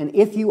 and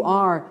if you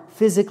are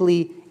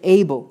physically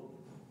able,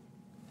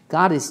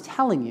 God is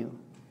telling you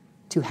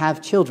to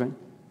have children.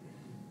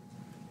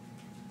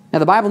 Now,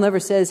 the Bible never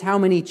says how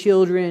many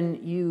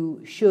children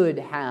you should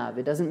have.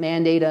 It doesn't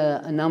mandate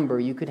a number.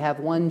 You could have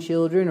one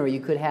children, or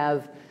you could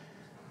have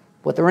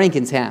what the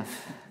Rankins have.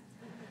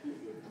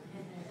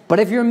 But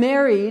if you're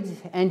married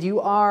and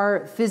you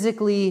are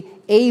physically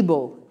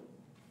able,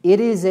 it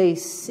is a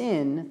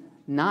sin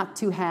not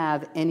to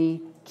have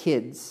any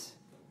kids.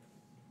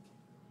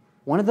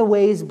 One of the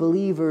ways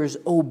believers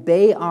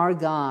obey our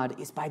God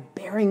is by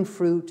bearing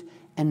fruit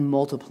and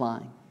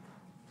multiplying.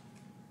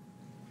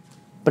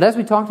 But as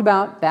we talked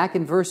about back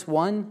in verse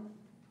 1,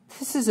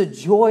 this is a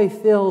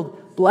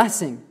joy-filled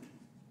blessing.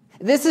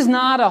 This is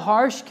not a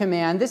harsh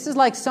command. This is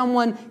like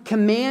someone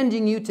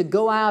commanding you to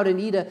go out and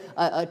eat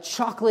a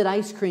chocolate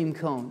ice cream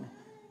cone.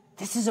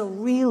 This is a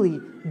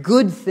really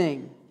good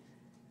thing.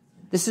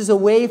 This is a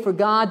way for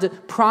God to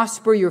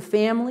prosper your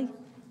family.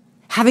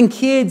 Having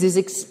kids is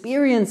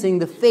experiencing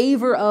the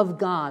favor of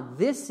God.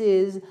 This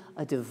is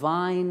a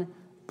divine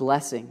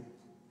blessing.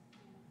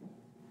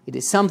 It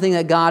is something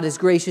that God has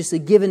graciously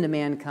given to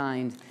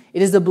mankind.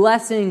 It is the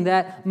blessing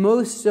that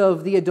most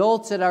of the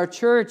adults at our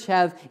church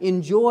have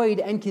enjoyed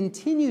and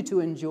continue to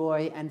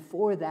enjoy, and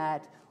for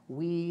that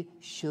we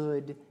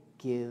should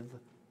give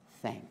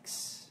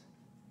thanks.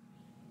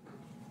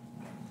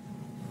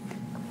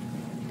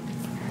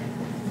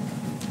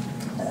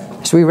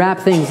 As we wrap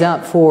things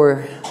up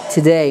for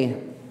today,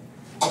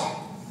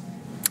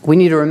 we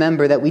need to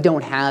remember that we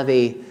don't have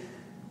a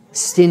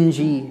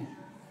stingy,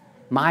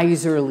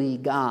 miserly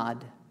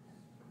God,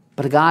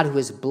 but a God who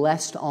has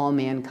blessed all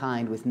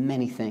mankind with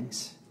many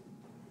things.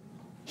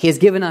 He has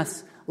given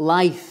us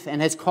life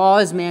and has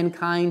caused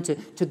mankind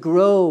to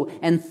grow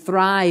and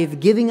thrive,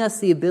 giving us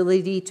the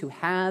ability to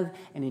have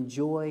and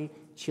enjoy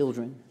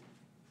children.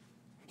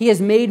 He has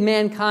made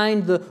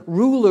mankind the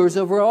rulers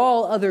over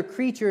all other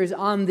creatures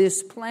on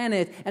this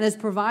planet and has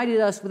provided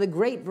us with a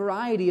great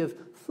variety of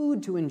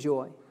food to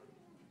enjoy.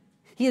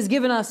 He has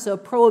given us a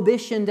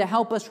prohibition to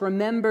help us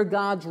remember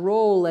God's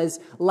role as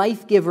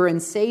life giver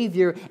and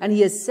Savior, and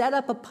He has set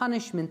up a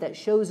punishment that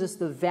shows us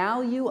the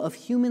value of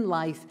human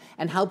life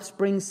and helps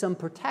bring some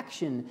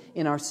protection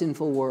in our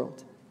sinful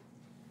world.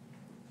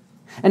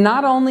 And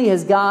not only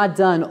has God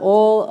done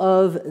all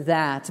of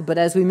that, but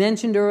as we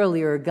mentioned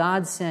earlier,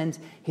 God sent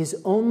His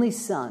only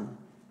Son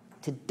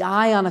to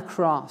die on a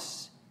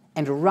cross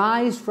and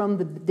rise from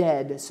the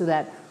dead so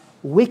that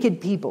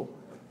wicked people,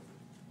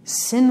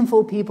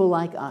 sinful people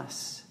like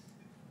us,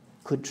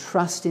 could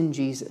trust in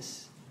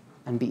Jesus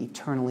and be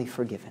eternally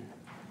forgiven.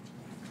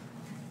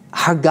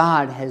 Our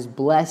God has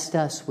blessed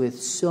us with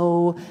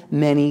so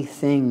many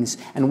things,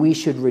 and we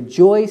should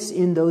rejoice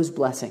in those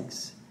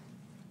blessings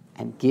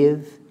and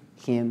give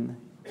Him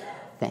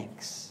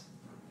thanks.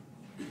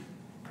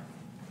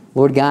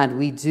 Lord God,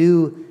 we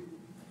do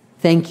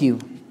thank You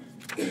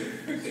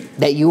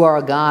that You are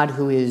a God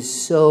who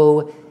is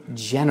so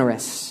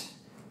generous.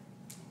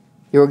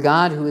 You're a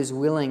God who is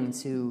willing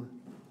to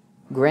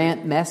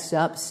grant messed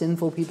up,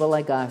 sinful people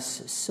like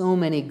us so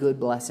many good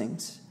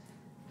blessings.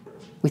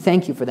 We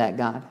thank You for that,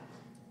 God.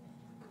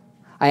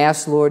 I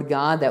ask, Lord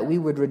God, that we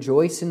would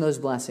rejoice in those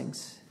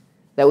blessings,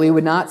 that we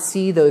would not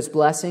see those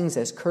blessings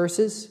as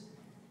curses,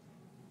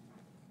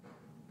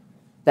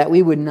 that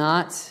we would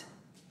not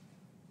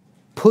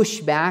push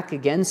back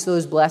against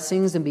those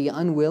blessings and be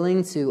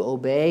unwilling to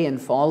obey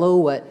and follow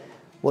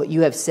what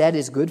you have said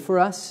is good for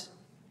us.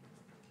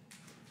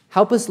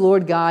 Help us,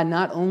 Lord God,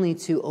 not only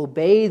to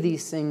obey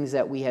these things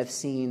that we have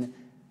seen,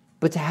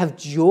 but to have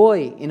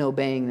joy in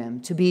obeying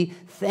them, to be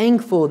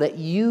thankful that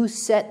you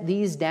set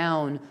these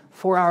down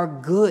for our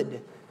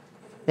good,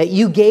 that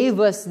you gave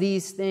us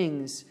these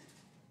things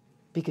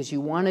because you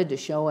wanted to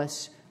show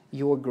us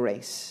your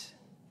grace.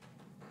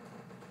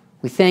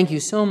 We thank you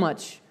so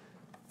much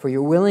for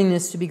your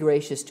willingness to be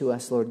gracious to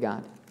us, Lord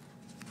God.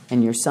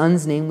 In your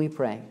Son's name we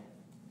pray.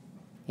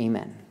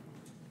 Amen.